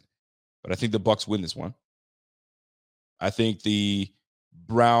 69%. But I think the Bucks win this one. I think the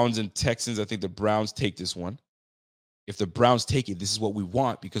Browns and Texans, I think the Browns take this one. If the Browns take it, this is what we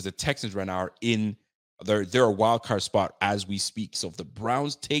want because the Texans right now are they're a wild card spot as we speak. So if the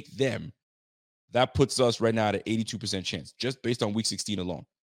Browns take them, that puts us right now at an 82% chance, just based on week 16 alone.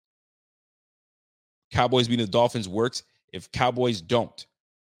 Cowboys beating the Dolphins works. If Cowboys don't,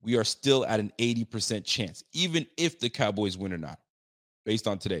 we are still at an 80% chance, even if the Cowboys win or not, based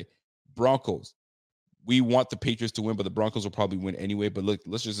on today. Broncos, we want the Patriots to win, but the Broncos will probably win anyway. But look,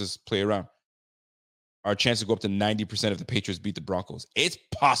 let's just play around. our chance to go up to 90% if the Patriots beat the Broncos. It's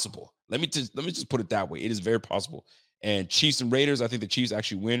possible. Let me just put it that way. It is very possible. And Chiefs and Raiders, I think the Chiefs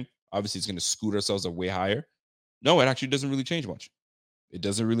actually win. Obviously, it's going to scoot ourselves up way higher. No, it actually doesn't really change much. It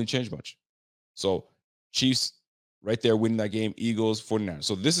doesn't really change much. So Chiefs right there winning that game, Eagles, 49ers.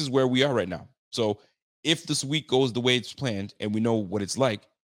 So this is where we are right now. So if this week goes the way it's planned and we know what it's like,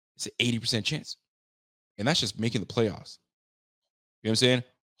 it's an 80% chance. And that's just making the playoffs. You know what I'm saying?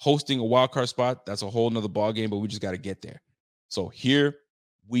 Hosting a wild card spot, that's a whole nother ball game, but we just got to get there. So here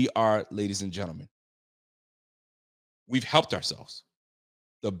we are, ladies and gentlemen. We've helped ourselves.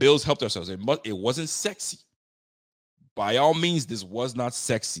 The Bills helped ourselves. It wasn't sexy. By all means, this was not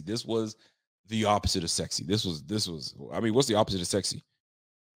sexy. This was the opposite of sexy. This was, I mean, what's the opposite of sexy?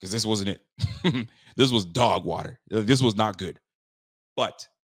 Because this wasn't it. This was dog water. This was not good. But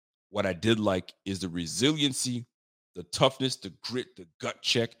what I did like is the resiliency, the toughness, the grit, the gut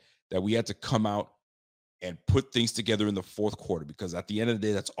check that we had to come out and put things together in the fourth quarter. Because at the end of the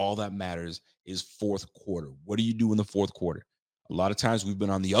day, that's all that matters is fourth quarter. What do you do in the fourth quarter? A lot of times we've been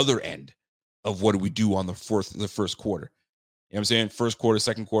on the other end of what do we do on the first quarter. You know what I'm saying? First quarter,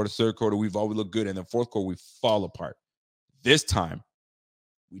 second quarter, third quarter, we've always looked good. And then fourth quarter, we fall apart. This time,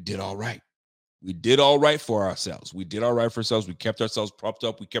 we did all right. We did all right for ourselves. We did all right for ourselves. We kept ourselves propped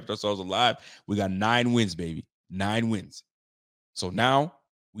up. We kept ourselves alive. We got 9 wins, baby. 9 wins. So now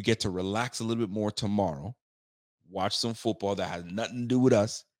we get to relax a little bit more tomorrow, watch some football that has nothing to do with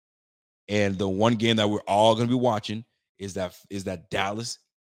us. And the one game that we're all going to be watching is that Dallas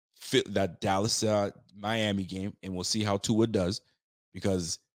Miami game, and we'll see how Tua does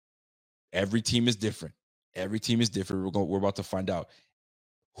because every team is different. Every team is different. We're about to find out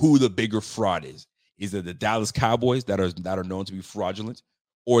who the bigger fraud is. Is it the Dallas Cowboys that are known to be fraudulent,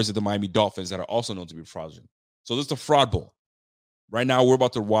 or is it the Miami Dolphins that are also known to be fraudulent? So this is the fraud bowl. Right now, we're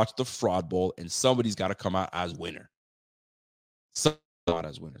about to watch the fraud bowl, and somebody's got to come out as winner. So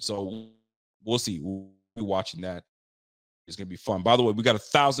we'll see. We'll be watching that. It's going to be fun. By the way, we got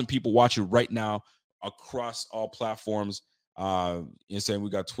 1,000 people watching right now across all platforms. Saying we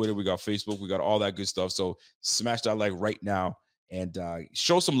got Twitter, we got Facebook, we got all that good stuff. So smash that like right now and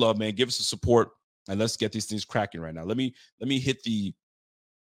show some love, man. Give us some support, and let's get these things cracking right now. Let me hit the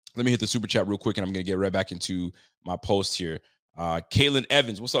super chat real quick, and I'm going to get right back into my post here. Kaylin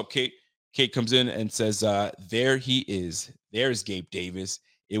Evans, what's up, Kate? Kate comes in and says, there he is. There's Gabe Davis.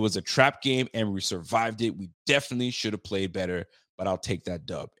 It was a trap game, and we survived it. We definitely should have played better, but I'll take that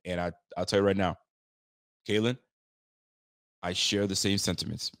dub. And I'll tell you right now, Kaylin, I share the same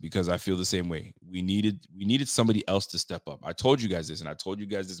sentiments because I feel the same way. We needed somebody else to step up. I told you guys this, and I told you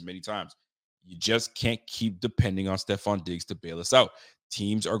guys this many times. You just can't keep depending on Stephon Diggs to bail us out.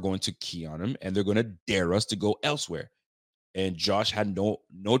 Teams are going to key on him, and they're going to dare us to go elsewhere. And Josh had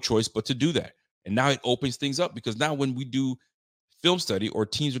no choice but to do that. And now it opens things up because now when we do film study or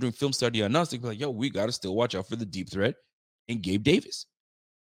teams are doing film study on us, they be like, yo, we got to still watch out for the deep threat and Gabe Davis.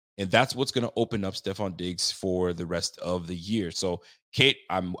 And that's what's going to open up Stephon Diggs for the rest of the year. So, Kate,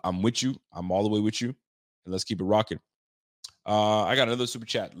 I'm with you. I'm all the way with you. And let's keep it rocking. I got another super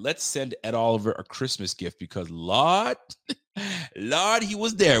chat. Let's send Ed Oliver a Christmas gift because Lord, he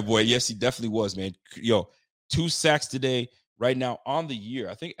was there, boy. Yes, he definitely was, man. Yo, 2 sacks today. Right now on the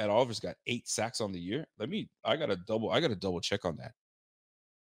year, I think Ed Oliver's got 8 sacks on the year. I got to double check on that.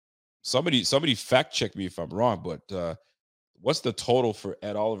 Somebody fact check me if I'm wrong, but what's the total for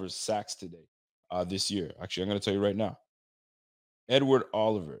Ed Oliver's sacks today, this year? Actually, I'm going to tell you right now. Edward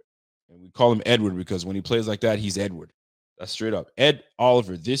Oliver, and we call him Edward because when he plays like that, he's Edward. That's straight up. Ed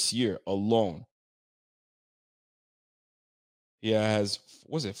Oliver this year alone, he has,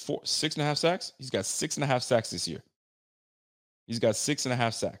 was it 6.5 sacks? He's got 6.5 sacks this year. He's got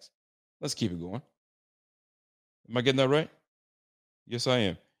 6.5 sacks. Let's keep it going. Am I getting that right? Yes, I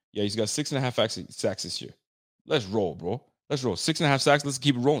am. Yeah, he's got 6.5 sacks this year. Let's roll, bro. Let's roll. 6.5 sacks. Let's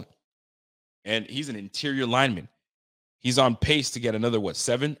keep it rolling. And he's an interior lineman. He's on pace to get another,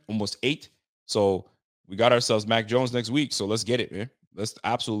 7, almost 8. So we got ourselves Mac Jones next week. So let's get it, man. Let's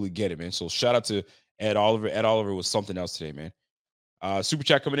absolutely get it, man. So shout out to Ed Oliver. Ed Oliver was something else today, man. Super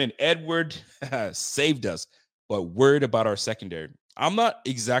chat coming in. Edward saved us, but worried about our secondary. I'm not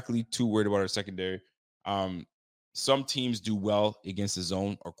exactly too worried about our secondary. Some teams do well against the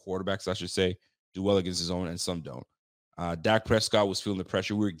zone, or quarterbacks, I should say, do well against the zone, and some don't. Dak Prescott was feeling the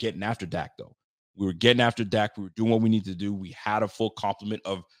pressure. We were getting after Dak, though. We were getting after Dak. We were doing what we need to do. We had a full complement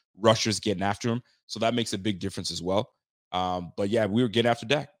of rushers getting after him, so that makes a big difference as well. But yeah, we were getting after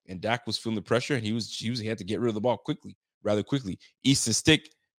Dak, and Dak was feeling the pressure, and he had to get rid of the ball rather quickly. Easton Stick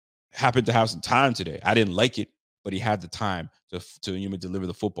happened to have some time today. I didn't like it, but he had the time to deliver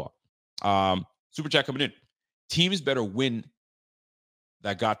the football. Super chat coming in. Teams better win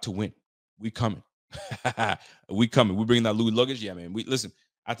that got to win. We coming. We coming. We bringing that Louis luggage. Yeah, man. We listen.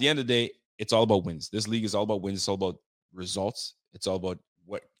 At the end of the day, it's all about wins. This league is all about wins. It's all about results. It's all about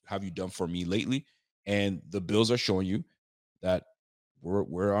what have you done for me lately. And the Bills are showing you that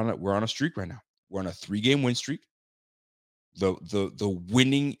we're on a streak right now. We're on a 3-game win streak. The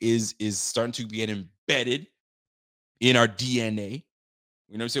winning is starting to get embedded in our DNA.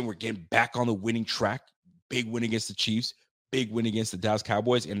 You know what I'm saying? We're getting back on the winning track. Big win against the Chiefs, big win against the Dallas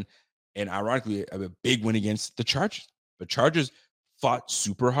Cowboys, and ironically, a big win against the Chargers. The Chargers fought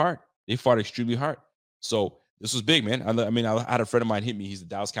super hard. They fought extremely hard. So this was big, man. I mean, I had a friend of mine hit me. He's a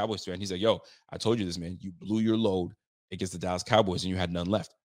Dallas Cowboys fan. He's like, yo, I told you this, man. You blew your load against the Dallas Cowboys and you had none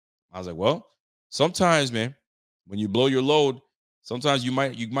left. I was like, well, sometimes, man, when you blow your load, sometimes you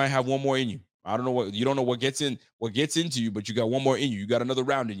might have one more in you. I don't know what gets into you, but you got one more in you. You got another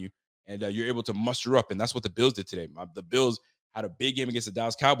round in you, and you're able to muster up. And that's what the Bills did today. The Bills had a big game against the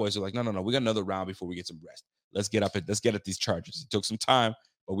Dallas Cowboys. They're like, no, we got another round before we get some rest. Let's get at these Chargers. It took some time,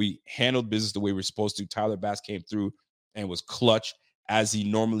 but we handled business the way we're supposed to. Tyler Bass came through and was clutch as he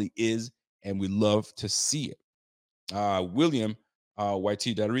normally is, and we love to see it. William YT,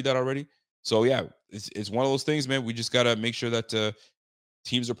 did I read that already? So yeah, it's one of those things, man. We just gotta make sure that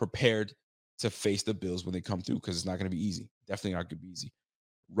teams are prepared to face the Bills when they come through, because it's not going to be easy. Definitely not going to be easy.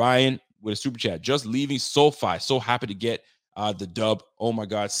 Ryan with a super chat, just leaving SoFi. So happy to get the dub. Oh my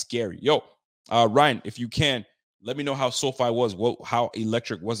God, scary. Yo, Ryan, if you can, let me know how SoFi was. How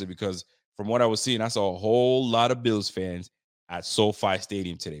electric was it? Because from what I was seeing, I saw a whole lot of Bills fans at SoFi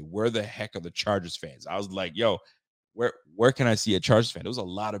Stadium today. Where the heck are the Chargers fans? I was like, yo, where can I see a Chargers fan? There was a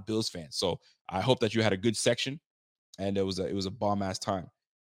lot of Bills fans. So I hope that you had a good section, and it was a bomb ass time.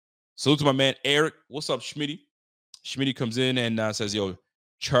 Salute to my man Eric. What's up, Schmitty? Schmitty comes in and says, yo,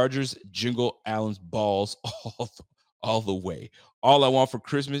 Chargers jingle Allen's balls all the way. All I want for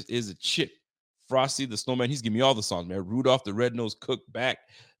Christmas is a chip. Frosty the Snowman, he's giving me all the songs, man. Rudolph the Red-Nosed Cookback,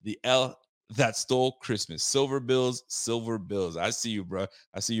 the L that stole Christmas. Silver bills, silver bills. I see you, bro.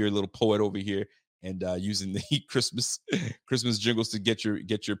 I see you're a little poet over here and using the Christmas jingles to get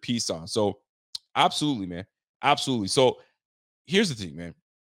your piece on. So absolutely, man. Absolutely. So here's the thing, man.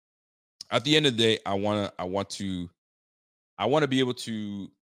 At the end of the day, I want to be able to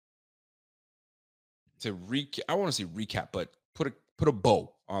recap. I want to say recap, but put a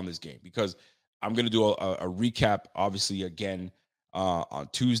bow on this game, because I'm going to do a recap, obviously, again on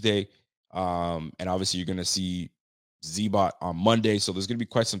Tuesday, and obviously you're going to see Z-Bot on Monday. So there's going to be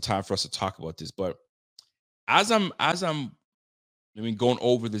quite some time for us to talk about this. But as I'm going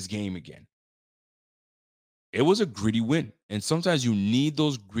over this game again, it was a gritty win, and sometimes you need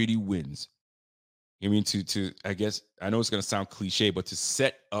those gritty wins. I mean, to I guess, I know it's going to sound cliche, but to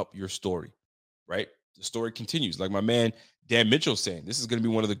set up your story, right? The story continues. Like my man Dan Mitchell saying, this is going to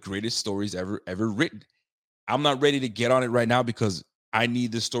be one of the greatest stories ever written. I'm not ready to get on it right now because I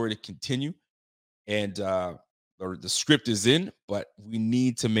need this story to continue, and the script is in, but we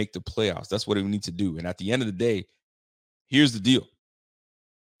need to make the playoffs. That's what we need to do. And at the end of the day, here's the deal.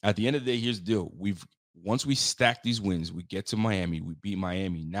 Once we stack these wins, we get to Miami, we beat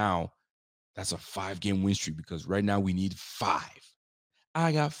Miami. Now that's a 5-game win streak, because right now we need 5.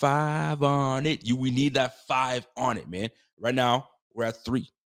 I got 5 on it. We need that 5 on it, man. Right now we're at 3.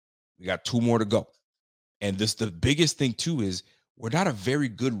 We got 2 more to go. And the biggest thing too is we're not a very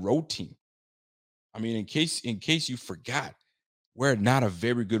good road team. I mean, in case you forgot, we're not a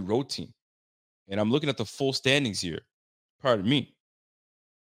very good road team. And I'm looking at the full standings here. Pardon me.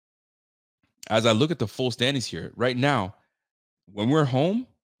 As I look at the full standings here right now, when we're home,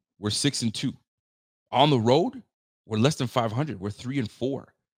 we're 6-2. On the road, we're less than 500. We're 3-4.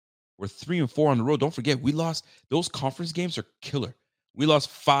 We're 3-4 on the road. Don't forget, we lost. Those conference games are killer. We lost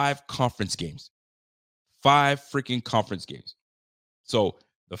 5 conference games. 5 freaking conference games. So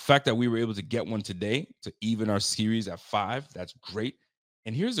the fact that we were able to get one today to even our series at 5, that's great.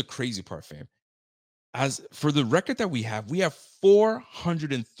 And here's the crazy part, fam. As for the record that we have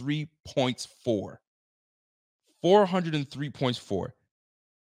 403 points for. 403 points for.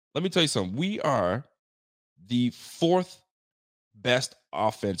 Let me tell you something. We are the 4th best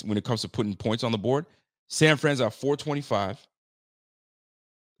offense when it comes to putting points on the board. San Fran's at 425.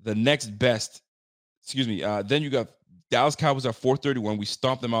 The next best, then you got Dallas Cowboys at 431. We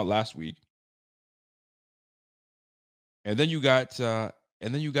stomped them out last week. And then you got the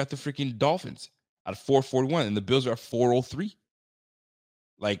freaking Dolphins at 441, and the Bills are at 403.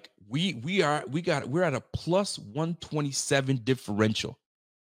 Like we're at a plus 127 differential.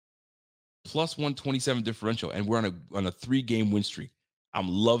 Plus 127 differential, and we're on a 3-game win streak. I'm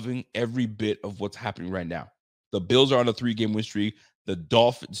loving every bit of what's happening right now. The Bills are on a 3-game win streak.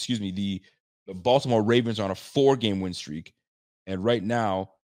 The Baltimore Ravens are on a 4-game win streak. And right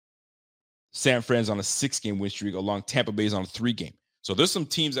now, San Fran's on a 6-game win streak, along Tampa Bay's on a 3-game. So there's some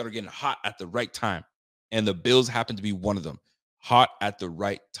teams that are getting hot at the right time. And the Bills happen to be one of them. Hot at the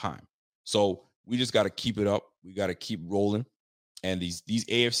right time. So we just got to keep it up. We got to keep rolling. And these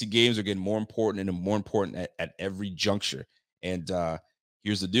AFC games are getting more important and more important at every juncture. And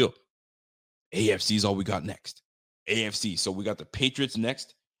here's the deal. AFC is all we got next. AFC. So we got the Patriots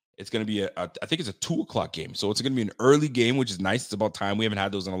next. It's going to be I think it's a 2:00 game. So it's going to be an early game, which is nice. It's about time. We haven't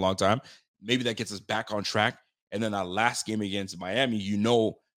had those in a long time. Maybe that gets us back on track. And then our last game against Miami,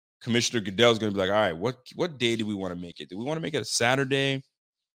 Commissioner Goodell is going to be like, all right, what day do we want to make it? Do we want to make it a Saturday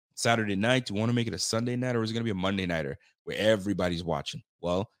night? Do we want to make it a Sunday night? Or is it going to be a Monday nighter where everybody's watching?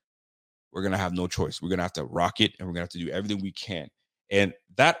 Well, we're going to have no choice. We're going to have to rock it, and we're going to have to do everything we can. And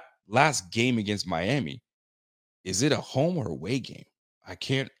that last game against Miami, is it a home or away game? I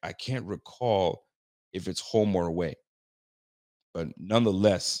can't recall if it's home or away. But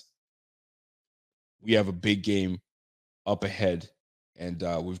nonetheless, we have a big game up ahead, and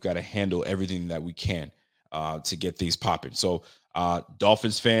we've got to handle everything that we can to get things popping. So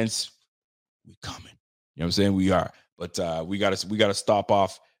Dolphins fans, we coming. You know what I'm saying? We are. But we gotta stop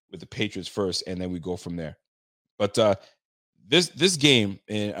off with the Patriots first, and then we go from there. But this game,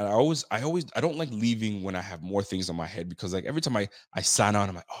 and I don't like leaving when I have more things on my head, because like every time I sign on,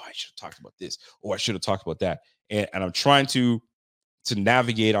 I'm like, oh, I should have talked about this, or I should have talked about that. And I'm trying to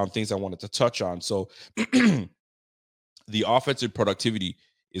navigate on things I wanted to touch on. So the offensive productivity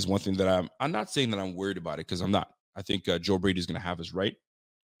is one thing that I'm not saying that I'm worried about it, because I'm not. I think Joe Brady is going to have us right.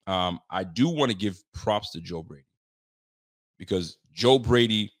 I do want to give props to Joe Brady, because Joe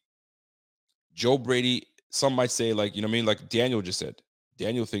Brady, some might say, like, you know what I mean? Like Daniel just said,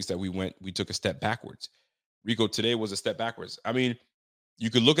 Daniel thinks that we took a step backwards. Rico, today was a step backwards. I mean, you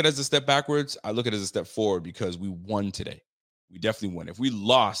could look at it as a step backwards. I look at it as a step forward, because we won today. We definitely won. If we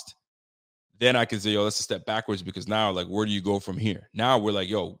lost, then I can say, yo, that's a step backwards, because now, like, where do you go from here? Now we're like,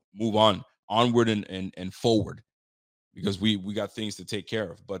 yo, move on, onward and forward, because we got things to take care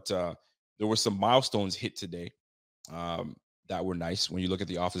of. But there were some milestones hit today that were nice when you look at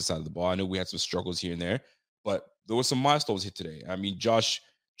the offensive side of the ball. I know we had some struggles here and there, but there were some milestones hit today. I mean, Josh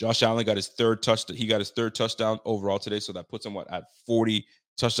Allen got his third touchdown. He got his third touchdown overall today, so that puts him at 40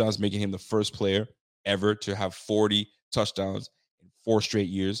 touchdowns, making him the first player ever to have 40 touchdowns in 4 straight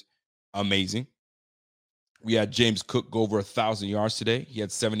years. Amazing. We had James Cook go over 1,000 yards today. He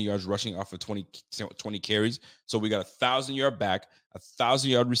had 70 yards rushing off of 20 carries. So we got a 1,000-yard back, a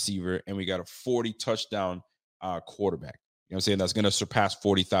 1,000-yard receiver, and we got a 40 touchdown quarterback. You know what I'm saying? That's going to surpass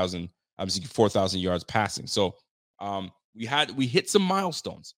 40,000, obviously 4,000 yards passing. So we hit some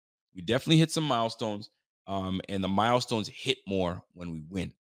milestones. We definitely hit some milestones, and the milestones hit more when we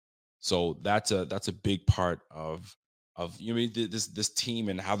win. So that's a big part of you know, this team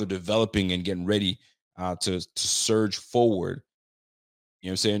and how they're developing and getting ready to surge forward. You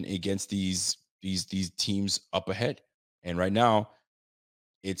know what I'm saying, against these teams up ahead. And right now,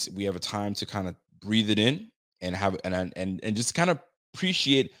 we have a time to kind of breathe it in and have and just kind of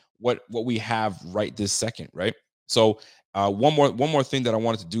appreciate what we have right this second, right? So one more thing that I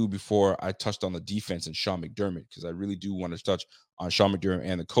wanted to do before I touched on the defense and Sean McDermott, because I really do want to touch on Sean McDermott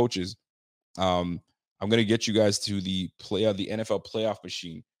and the coaches. I'm going to get you guys to the NFL playoff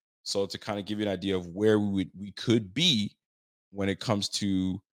machine, so to kind of give you an idea of where we could be when it comes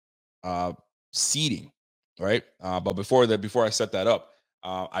to seeding, right? But before I set that up,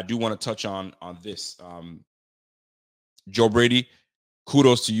 I do want to touch on this. Joe Brady,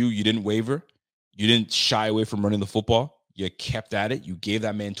 kudos to you. You didn't waver. You didn't shy away from running the football. You kept at it. You gave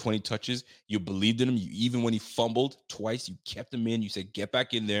that man 20 touches. You believed in him. Even when he fumbled twice, you kept him in. You said, get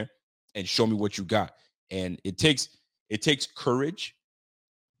back in there and show me what you got. And it takes courage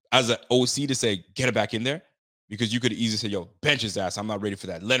as an OC to say, get it back in there, because you could easily say, yo, bench his ass. I'm not ready for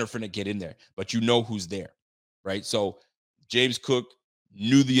that. Leonard Fournette, get in there. But you know who's there, right? So James Cook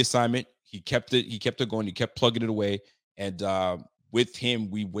knew the assignment. He kept it going. He kept plugging it away. And with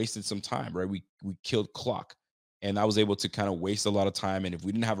him, we wasted some time, right? We killed clock. And I was able to kind of waste a lot of time. And if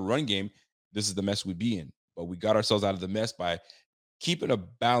we didn't have a run game, this is the mess we'd be in. But we got ourselves out of the mess by keeping a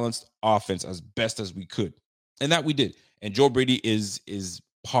balanced offense as best as we could. And that we did. And Joe Brady is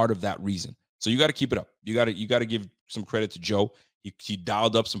part of that reason. So you got to keep it up. You got to give some credit to Joe. He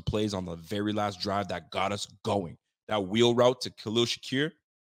dialed up some plays on the very last drive that got us going. That wheel route to Khalil Shakir,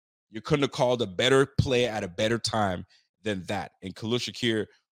 you couldn't have called a better play at a better time than that. And Khalil Shakir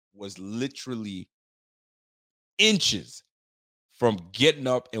was literally inches from getting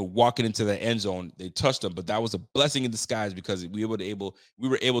up and walking into the end zone. They touched them, but that was a blessing in disguise because we were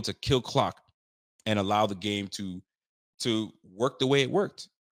able to kill clock and allow the game to work the way it worked.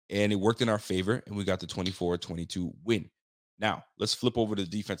 And it worked in our favor, and we got the 24-22 win. Now, let's flip over to the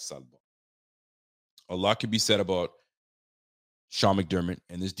defense side of the ball. A lot can be said about Sean McDermott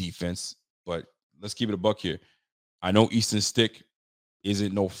and this defense, but let's keep it a buck here. I know Easton Stick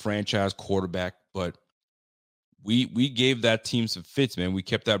isn't no franchise quarterback, but we gave that team some fits, man. We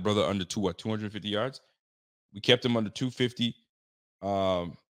kept that brother under 250 yards. We kept him under 250.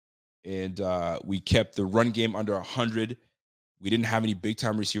 And we kept the run game under 100. We didn't have any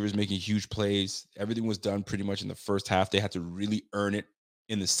big-time receivers making huge plays. Everything was done pretty much in the first half. They had to really earn it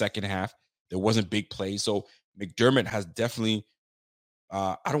in the second half. There wasn't big plays. So McDermott has definitely,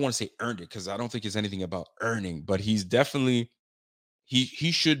 I don't want to say earned it because I don't think it's anything about earning, but he's definitely,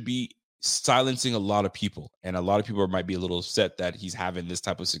 he should be silencing a lot of people. And a lot of people might be a little upset that he's having this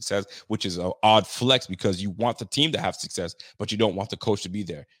type of success, which is an odd flex because you want the team to have success, but you don't want the coach to be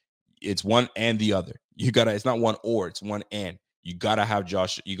there. It's one and the other. It's not one or, it's one and. You gotta have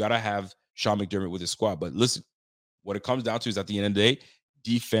Sean McDermott with his squad. But listen, what it comes down to is at the end of the day,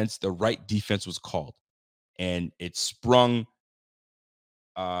 defense, the right defense was called. And it sprung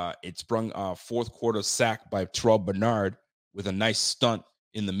fourth quarter sack by Terrell Bernard with a nice stunt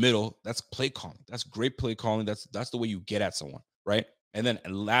in the middle. That's play calling. That's great play calling. That's the way you get at someone, right? And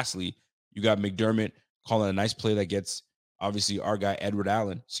lastly, you got McDermott calling a nice play that gets obviously our guy Edward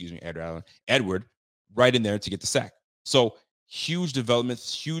right in there to get the sack. So huge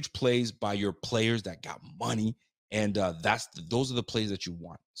developments, huge plays by your players that got money, and those are the plays that you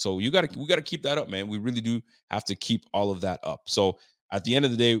want. So we got to keep that up, man. We really do have to keep all of that up. So at the end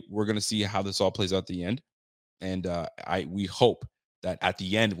of the day, we're going to see how this all plays out at the end, and we hope that at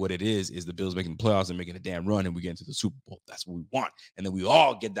the end, what it is the Bills making the playoffs and making a damn run, and we get into the Super Bowl. That's what we want, and then we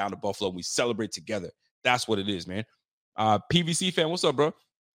all get down to Buffalo and we celebrate together. That's what it is, man. PVC fan, what's up, bro?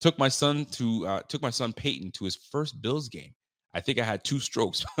 Took my son Peyton to his first Bills game. I think I had 2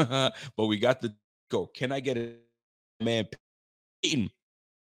 strokes, but we got the go. Can I get it, man? Peyton,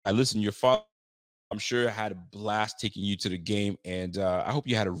 I listened. Your father, I'm sure, had a blast taking you to the game, and I hope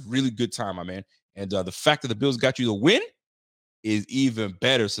you had a really good time, my man. And the fact that the Bills got you the win is even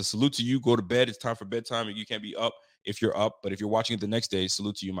better. So salute to you. Go to bed. It's time for bedtime, and you can't be up if you're up. But if you're watching it the next day,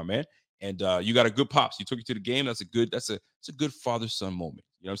 salute to you, my man. And you got a good pops. You took it to the game. That's a good father-son moment.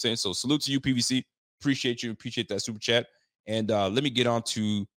 You know what I'm saying? So salute to you, PVC. Appreciate you. Appreciate that super chat. And let me get on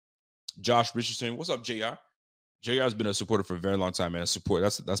to Josh Richardson. What's up, JR? JR has been a supporter for a very long time, man.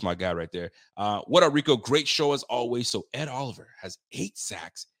 That's my guy right there. What up, Rico? Great show as always. So Ed Oliver has 8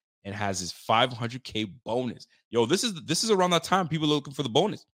 sacks and has his $500K bonus. Yo, this is around that time people are looking for the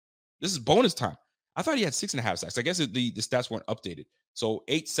bonus. This is bonus time. I thought he had 6.5 sacks. I guess the stats weren't updated. So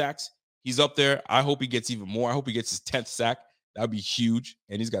 8 sacks. He's up there. I hope he gets even more. I hope he gets his 10th sack. That would be huge.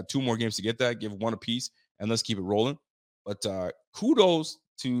 And he's got 2 more games to get that. Give 1 apiece, and let's keep it rolling. But kudos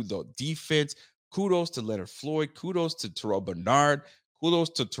to the defense. Kudos to Leonard Floyd. Kudos to Terrell Bernard. Kudos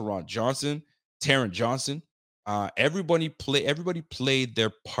to Taron Johnson. Everybody played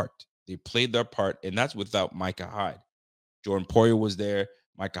their part. They played their part, and that's without Micah Hyde. Jordan Poyer was there.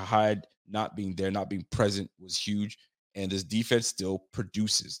 Micah Hyde not being there, not being present was huge. And this defense still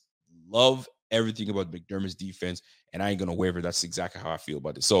produces. Love everything about McDermott's defense, and I ain't gonna waver. That's exactly how I feel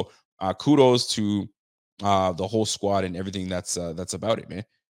about it. So kudos to the whole squad and everything that's about it,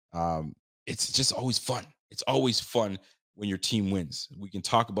 man. It's just always fun. It's always fun when your team wins. We can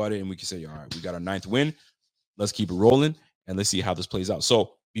talk about it and we can say, all right, we got our 9th win. Let's keep it rolling and let's see how this plays out.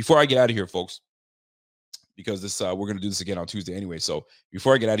 So before I get out of here, folks, because we're going to do this again on Tuesday anyway. So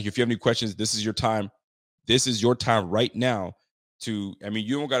before I get out of here, if you have any questions, this is your time. This is your time right now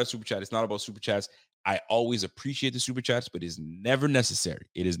you don't got a super chat. It's not about super chats. I always appreciate the super chats, but it's never necessary.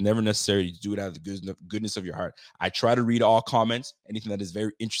 It is never necessary to do it out of the goodness of your heart. I try to read all comments. Anything that is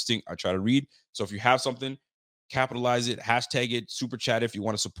very interesting, I try to read. So if you have something, capitalize it, hashtag it, super chat if you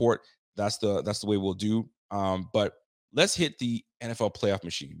want to support. That's the way we'll do. But let's hit the NFL playoff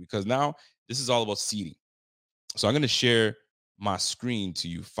machine, because now this is all about seeding. So I'm going to share my screen to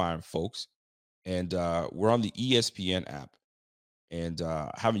you fine folks. And we're on the ESPN app. And I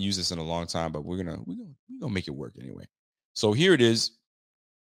haven't used this in a long time, but we're gonna make it work anyway. So here it is.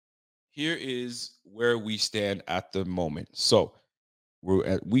 Here is where we stand at the moment. So we're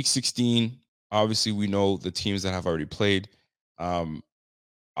at week 16. Obviously, we know the teams that have already played.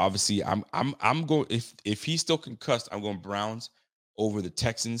 Obviously, I'm going, if he's still concussed, I'm going Browns over the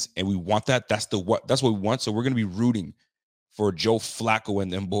Texans, and we want that. That's what we want. So we're gonna be rooting for Joe Flacco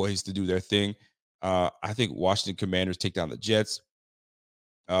and them boys to do their thing. I think Washington Commanders take down the Jets.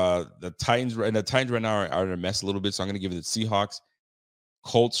 The Titans right now are in a mess a little bit, so I'm going to give it to the Seahawks.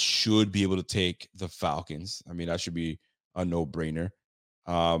 Colts should be able to take the Falcons. I mean, that should be a no-brainer.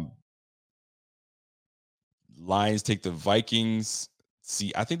 Lions take the Vikings.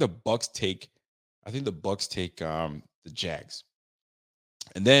 I think the Bucks take the Jags.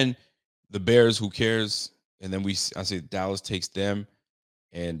 And then the Bears, who cares? And then I say Dallas takes them,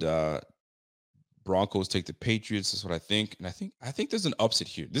 and Broncos take the Patriots. That's what I think. And I think there's an upset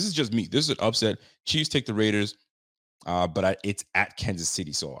here. This is just me. This is an upset. Chiefs take the Raiders, but it's at Kansas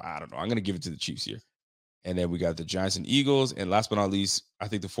City, so I don't know. I'm gonna give it to the Chiefs here. And then we got the Giants and Eagles. And last but not least, I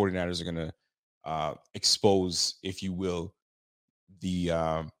think the 49ers are going to expose, if you will,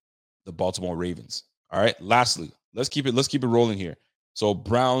 the Baltimore Ravens. All right. Lastly, let's keep it rolling here. So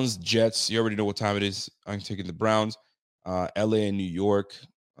Browns, Jets, you already know what time it is. I'm taking the Browns. LA and New York.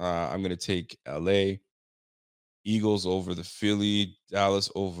 I'm going to take LA. Eagles over the Philly.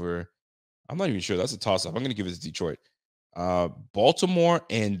 Dallas over. I'm not even sure. That's a toss-up. I'm going to give it to Detroit. Baltimore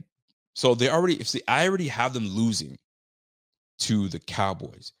and so I already have them losing to the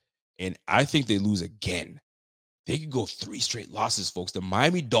Cowboys, and I think they lose again. They could go 3 straight losses, folks. The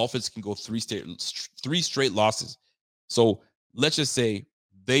Miami Dolphins can go 3 straight losses. So let's just say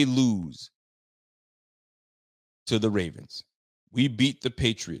they lose to the Ravens. We beat the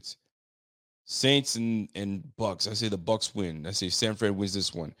Patriots. Saints and Bucks. I say the Bucks win. I say San Fran wins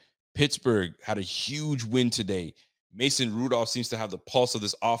this one. Pittsburgh had a huge win today. Mason Rudolph seems to have the pulse of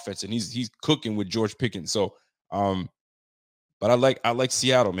this offense, and he's cooking with George Pickens. So, but I like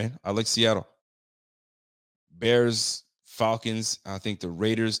Seattle, man. I like Seattle. Bears, Falcons. I think the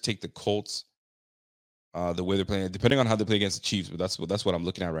Raiders take the Colts. The way they're playing, depending on how they play against the Chiefs, but that's what I'm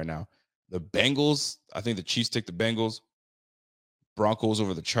looking at right now. The Bengals. I think the Chiefs take the Bengals. Broncos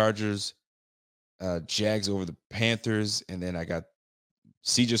over the Chargers. Jags over the Panthers, and then I got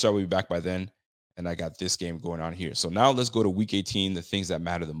CJ Stroud will be back by then, and I got this game going on here. So now let's go to Week 18, the things that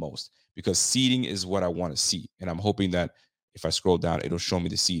matter the most, because seeding is what I want to see, and I'm hoping that if I scroll down, it'll show me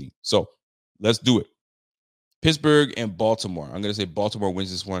the seeding. So let's do it. Pittsburgh and Baltimore. I'm going to say Baltimore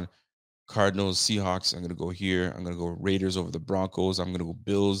wins this one. Cardinals, Seahawks. I'm going to go here. I'm going to go Raiders over the Broncos. I'm going to go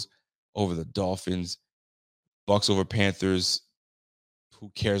Bills over the Dolphins. Bucks over Panthers. Who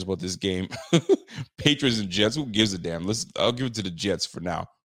cares about this game? Patriots and Jets. Who gives a damn? I'll give it to the Jets for now.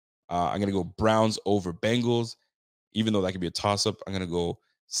 I'm gonna go Browns over Bengals, even though that could be a toss-up. I'm gonna go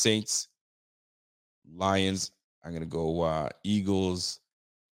Saints, Lions. I'm gonna go Eagles,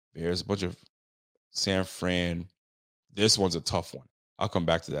 Bears. A bunch of San Fran. This one's a tough one. I'll come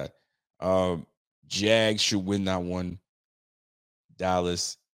back to that. Jags should win that one.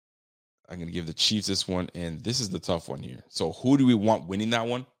 Dallas. I'm going to give the Chiefs this one, and this is the tough one here. So who do we want winning that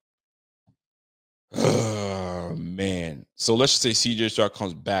one? Oh, man. So let's just say CJ Stroud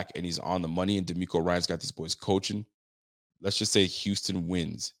comes back and he's on the money, and DeMeco Ryans got these boys coaching. Let's just say Houston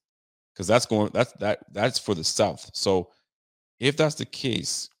wins, because that's for the South. So if that's the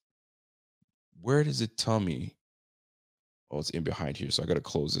case, where does it tell me? Oh, it's in behind here, so I got to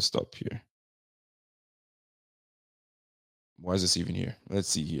close this up here. Why is this even here? Let's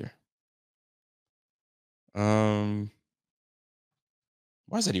see here. Why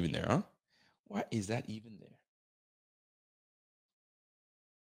is that even there, huh? Why is that even there?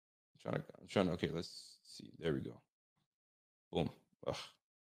 I'm trying to, okay, let's see. There we go. Boom. Ugh.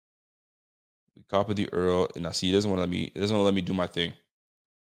 We copy the URL, and I see it doesn't want to let me do my thing.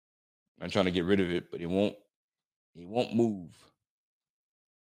 I'm trying to get rid of it, but it won't move.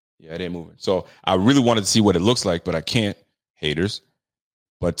 Yeah, it ain't moving. So I really wanted to see what it looks like, but I can't, haters.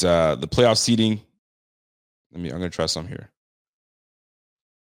 But the playoff seeding, I'm gonna try some here.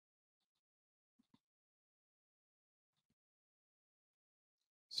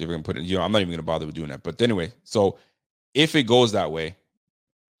 See if I can put it. I'm not even gonna bother with doing that. But anyway, so if it goes that way,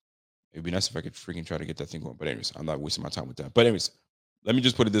 it'd be nice if I could freaking try to get that thing going. But anyways, I'm not wasting my time with that. But anyways, let me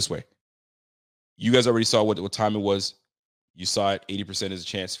just put it this way. You guys already saw what time it was. You saw it. 80% is a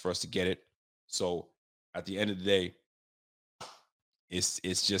chance for us to get it. So at the end of the day, it's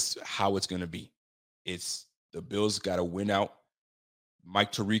just how it's gonna be. It's the Bills got to win out.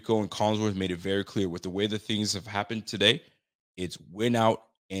 Mike Tirico and Collinsworth made it very clear with the way that things have happened today. It's win out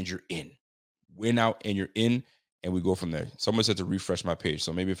and you're in. Win out and you're in, and we go from there. Someone said to refresh my page,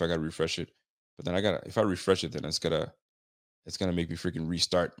 so maybe if I got to refresh it, but then if I refresh it, then it's gonna make me freaking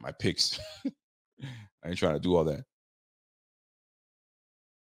restart my picks. I ain't trying to do all that,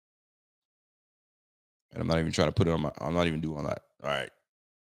 and I'm not even trying to put it on my. I'm not even doing all that. All right,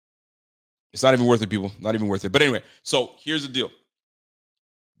 it's not even worth it, people. Not even worth it. But anyway, so here's the deal.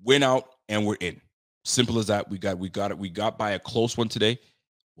 Win out and we're in. Simple as that. We got it. We got by a close one today.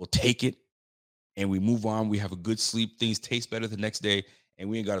 we'll take it, and we move on. We have a good sleep. Things taste better the next day, and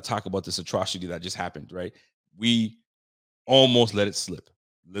we ain't got to talk about this atrocity that just happened, right? We almost let it slip.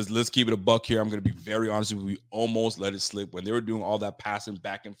 Let's keep it a buck here. I'm going to be very honest with you. We almost let it slip when they were doing all that passing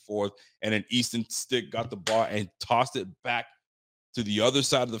back and forth, and then Easton Stick got the ball and tossed it back to the other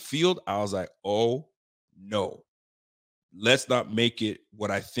side of the field. I was like, oh, no. Let's not make it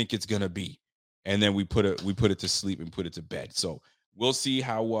what I think it's going to be. And then we put it to sleep and put it to bed. So we'll see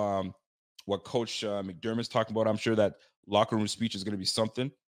how what Coach McDermott's talking about. I'm sure that locker room speech is going to be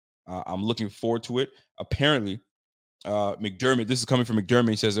something. I'm looking forward to it. Apparently, McDermott, this is coming from McDermott.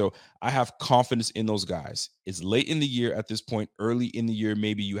 He says, "Oh, I have confidence in those guys. It's late in the year at this point. Early in the year,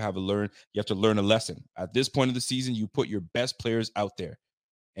 maybe you have to learn a lesson. At this point of the season, you put your best players out there."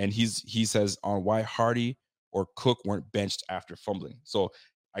 And he says on why Hardy or Cook weren't benched after fumbling. So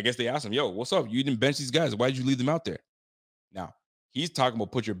I guess they asked him, "Yo, what's up? You didn't bench these guys. Why did you leave them out there?" Now he's talking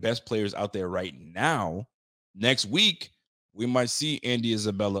about put your best players out there right now. Next week, we might see Andy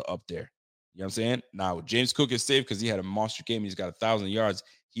Isabella up there. You know what I'm saying? Now, James Cook is safe because he had a monster game. He's got 1,000 yards.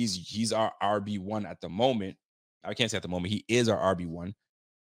 He's our RB1 at the moment. I can't say at the moment. He is our RB1.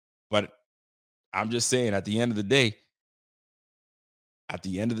 But I'm just saying, at the end of the day,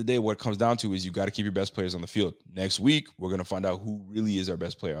 what it comes down to is you got to keep your best players on the field. Next week, we're going to find out who really is our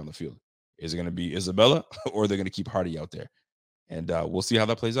best player on the field. Is it going to be Isabella or they're going to keep Hardy out there? And we'll see how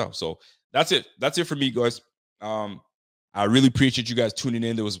that plays out. So that's it. That's it for me, guys. I really appreciate you guys tuning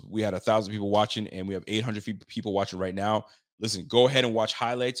in. We had 1,000 people watching, and we have 800 people watching right now. Listen, go ahead and watch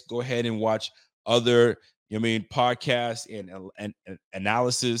highlights. Go ahead and watch other, podcasts and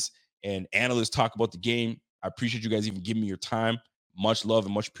analysis and analysts talk about the game. I appreciate you guys even giving me your time. Much love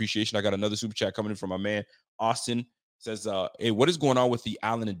and much appreciation. I got another super chat coming in from my man Austin. Says, "Hey, what is going on with the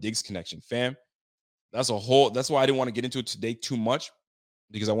Allen and Diggs connection, fam?" That's why I didn't want to get into it today too much,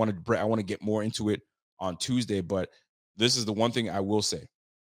 because I want to get more into it on Tuesday. But this is the one thing I will say.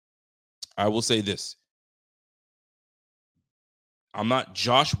 I will say this.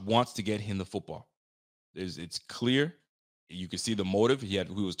 Josh wants to get him the football. It's clear. You can see the motive. He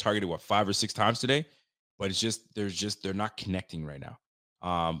was targeted 5 or 6 times today, but they're not connecting right now.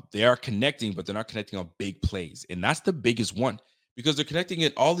 They are connecting, but they're not connecting on big plays. And that's the biggest one, because they're connecting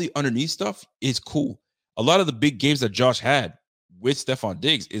it. All the underneath stuff is cool. A lot of the big games that Josh had with Stephon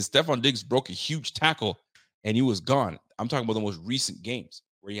Diggs broke a huge tackle and he was gone. I'm talking about the most recent games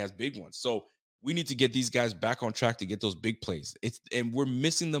where he has big ones. So we need to get these guys back on track to get those big plays. And we're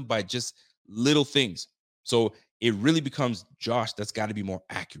missing them by just little things. So it really becomes Josh that's got to be more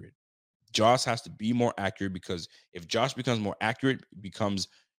accurate. Josh has to be more accurate, because if Josh becomes more accurate,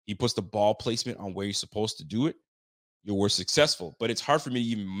 he puts the ball placement on where you're supposed to do it, we're successful. But it's hard for me to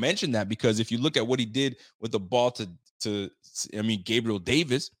even mention that, because if you look at what he did with the ball to Gabriel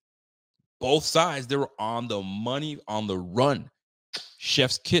Davis, both sides, they were on the money, on the run.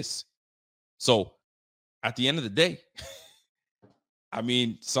 Chef's kiss. So at the end of the day,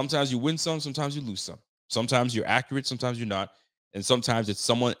 sometimes you win some, sometimes you lose some. Sometimes you're accurate, sometimes you're not. And sometimes it's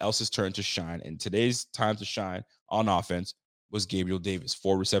someone else's turn to shine. And today's time to shine on offense was Gabriel Davis.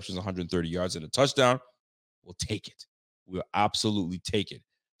 4 receptions, 130 yards, and a touchdown. We'll take it. We'll absolutely take it.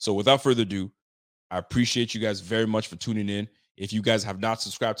 So without further ado, I appreciate you guys very much for tuning in. If you guys have not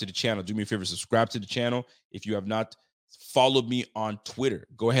subscribed to the channel, do me a favor, subscribe to the channel. If you have not followed me on Twitter,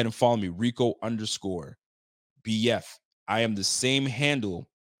 go ahead and follow me, Rico_BF. I am the same handle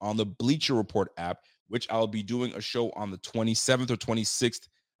on the Bleacher Report app, which I'll be doing a show on the 27th or 26th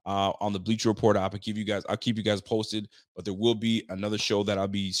on the Bleacher Report app. I'll keep you guys posted, but there will be another show that I'll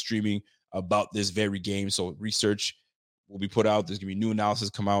be streaming about this very game. So research will be put out. There's going to be new analysis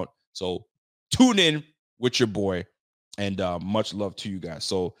come out. So tune in with your boy, and much love to you guys.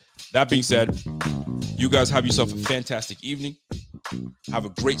 So that being said, you guys have yourself a fantastic evening. Have a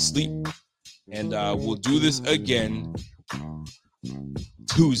great sleep. And we'll do this again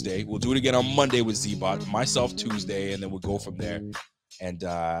Tuesday. We'll do it again on Monday with Z-Bot, myself Tuesday, and then we'll go from there and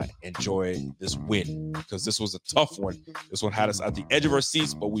enjoy this win, because this was a tough one. This one had us at the edge of our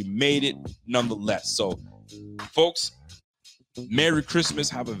seats, but we made it nonetheless. So, folks, Merry Christmas.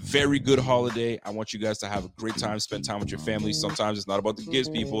 Have a very good holiday. I want you guys to have a great time, spend time with your family. Sometimes it's not about the gifts,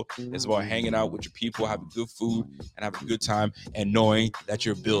 people. It's about hanging out with your people, having good food, and having a good time, and knowing that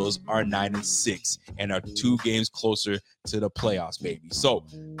your Bills are 9-6 and are 2 games closer to the playoffs, baby. So,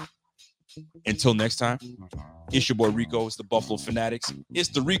 until next time, it's your boy Rico. It's the Buffalo Fanatics. It's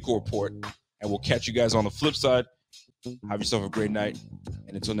the Rico Report, and we'll catch you guys on the flip side. Have yourself a great night,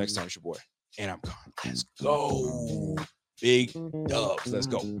 and until next time, it's your boy, and I'm gone. Let's go. Big dubs. Let's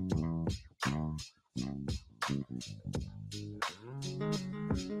go.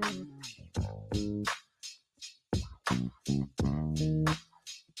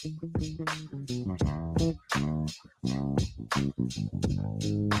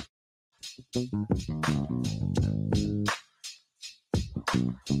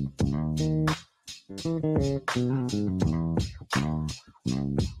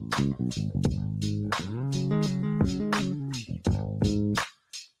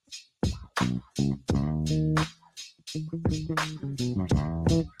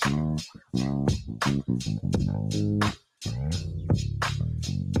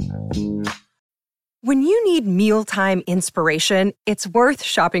 When you need mealtime inspiration, it's worth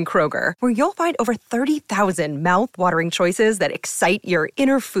shopping Kroger, where you'll find over 30,000 mouth-watering choices that excite your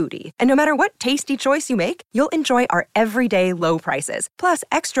inner foodie. And no matter what tasty choice you make, you'll enjoy our everyday low prices, plus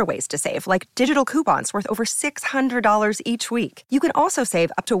extra ways to save, like digital coupons worth over $600 each week. You can also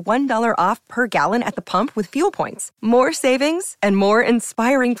save up to $1 off per gallon at the pump with fuel points. More savings and more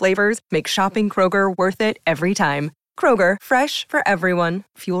inspiring flavors make shopping Kroger worth it every time. Kroger, fresh for everyone.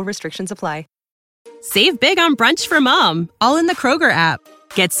 Fuel restrictions apply. Save big on brunch for mom, all in the Kroger app.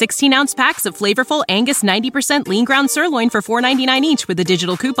 Get 16-ounce packs of flavorful Angus 90% lean ground sirloin for $4.99 each with a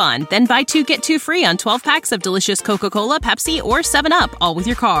digital coupon. Then buy 2, get 2 free on 12 packs of delicious Coca-Cola, Pepsi, or 7-Up, all with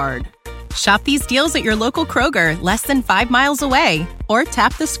your card. Shop these deals at your local Kroger, less than 5 miles away. Or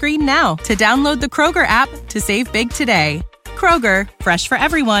tap the screen now to download the Kroger app to save big today. Kroger, fresh for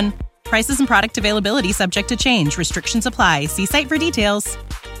everyone. Prices and product availability subject to change. Restrictions apply. See site for details.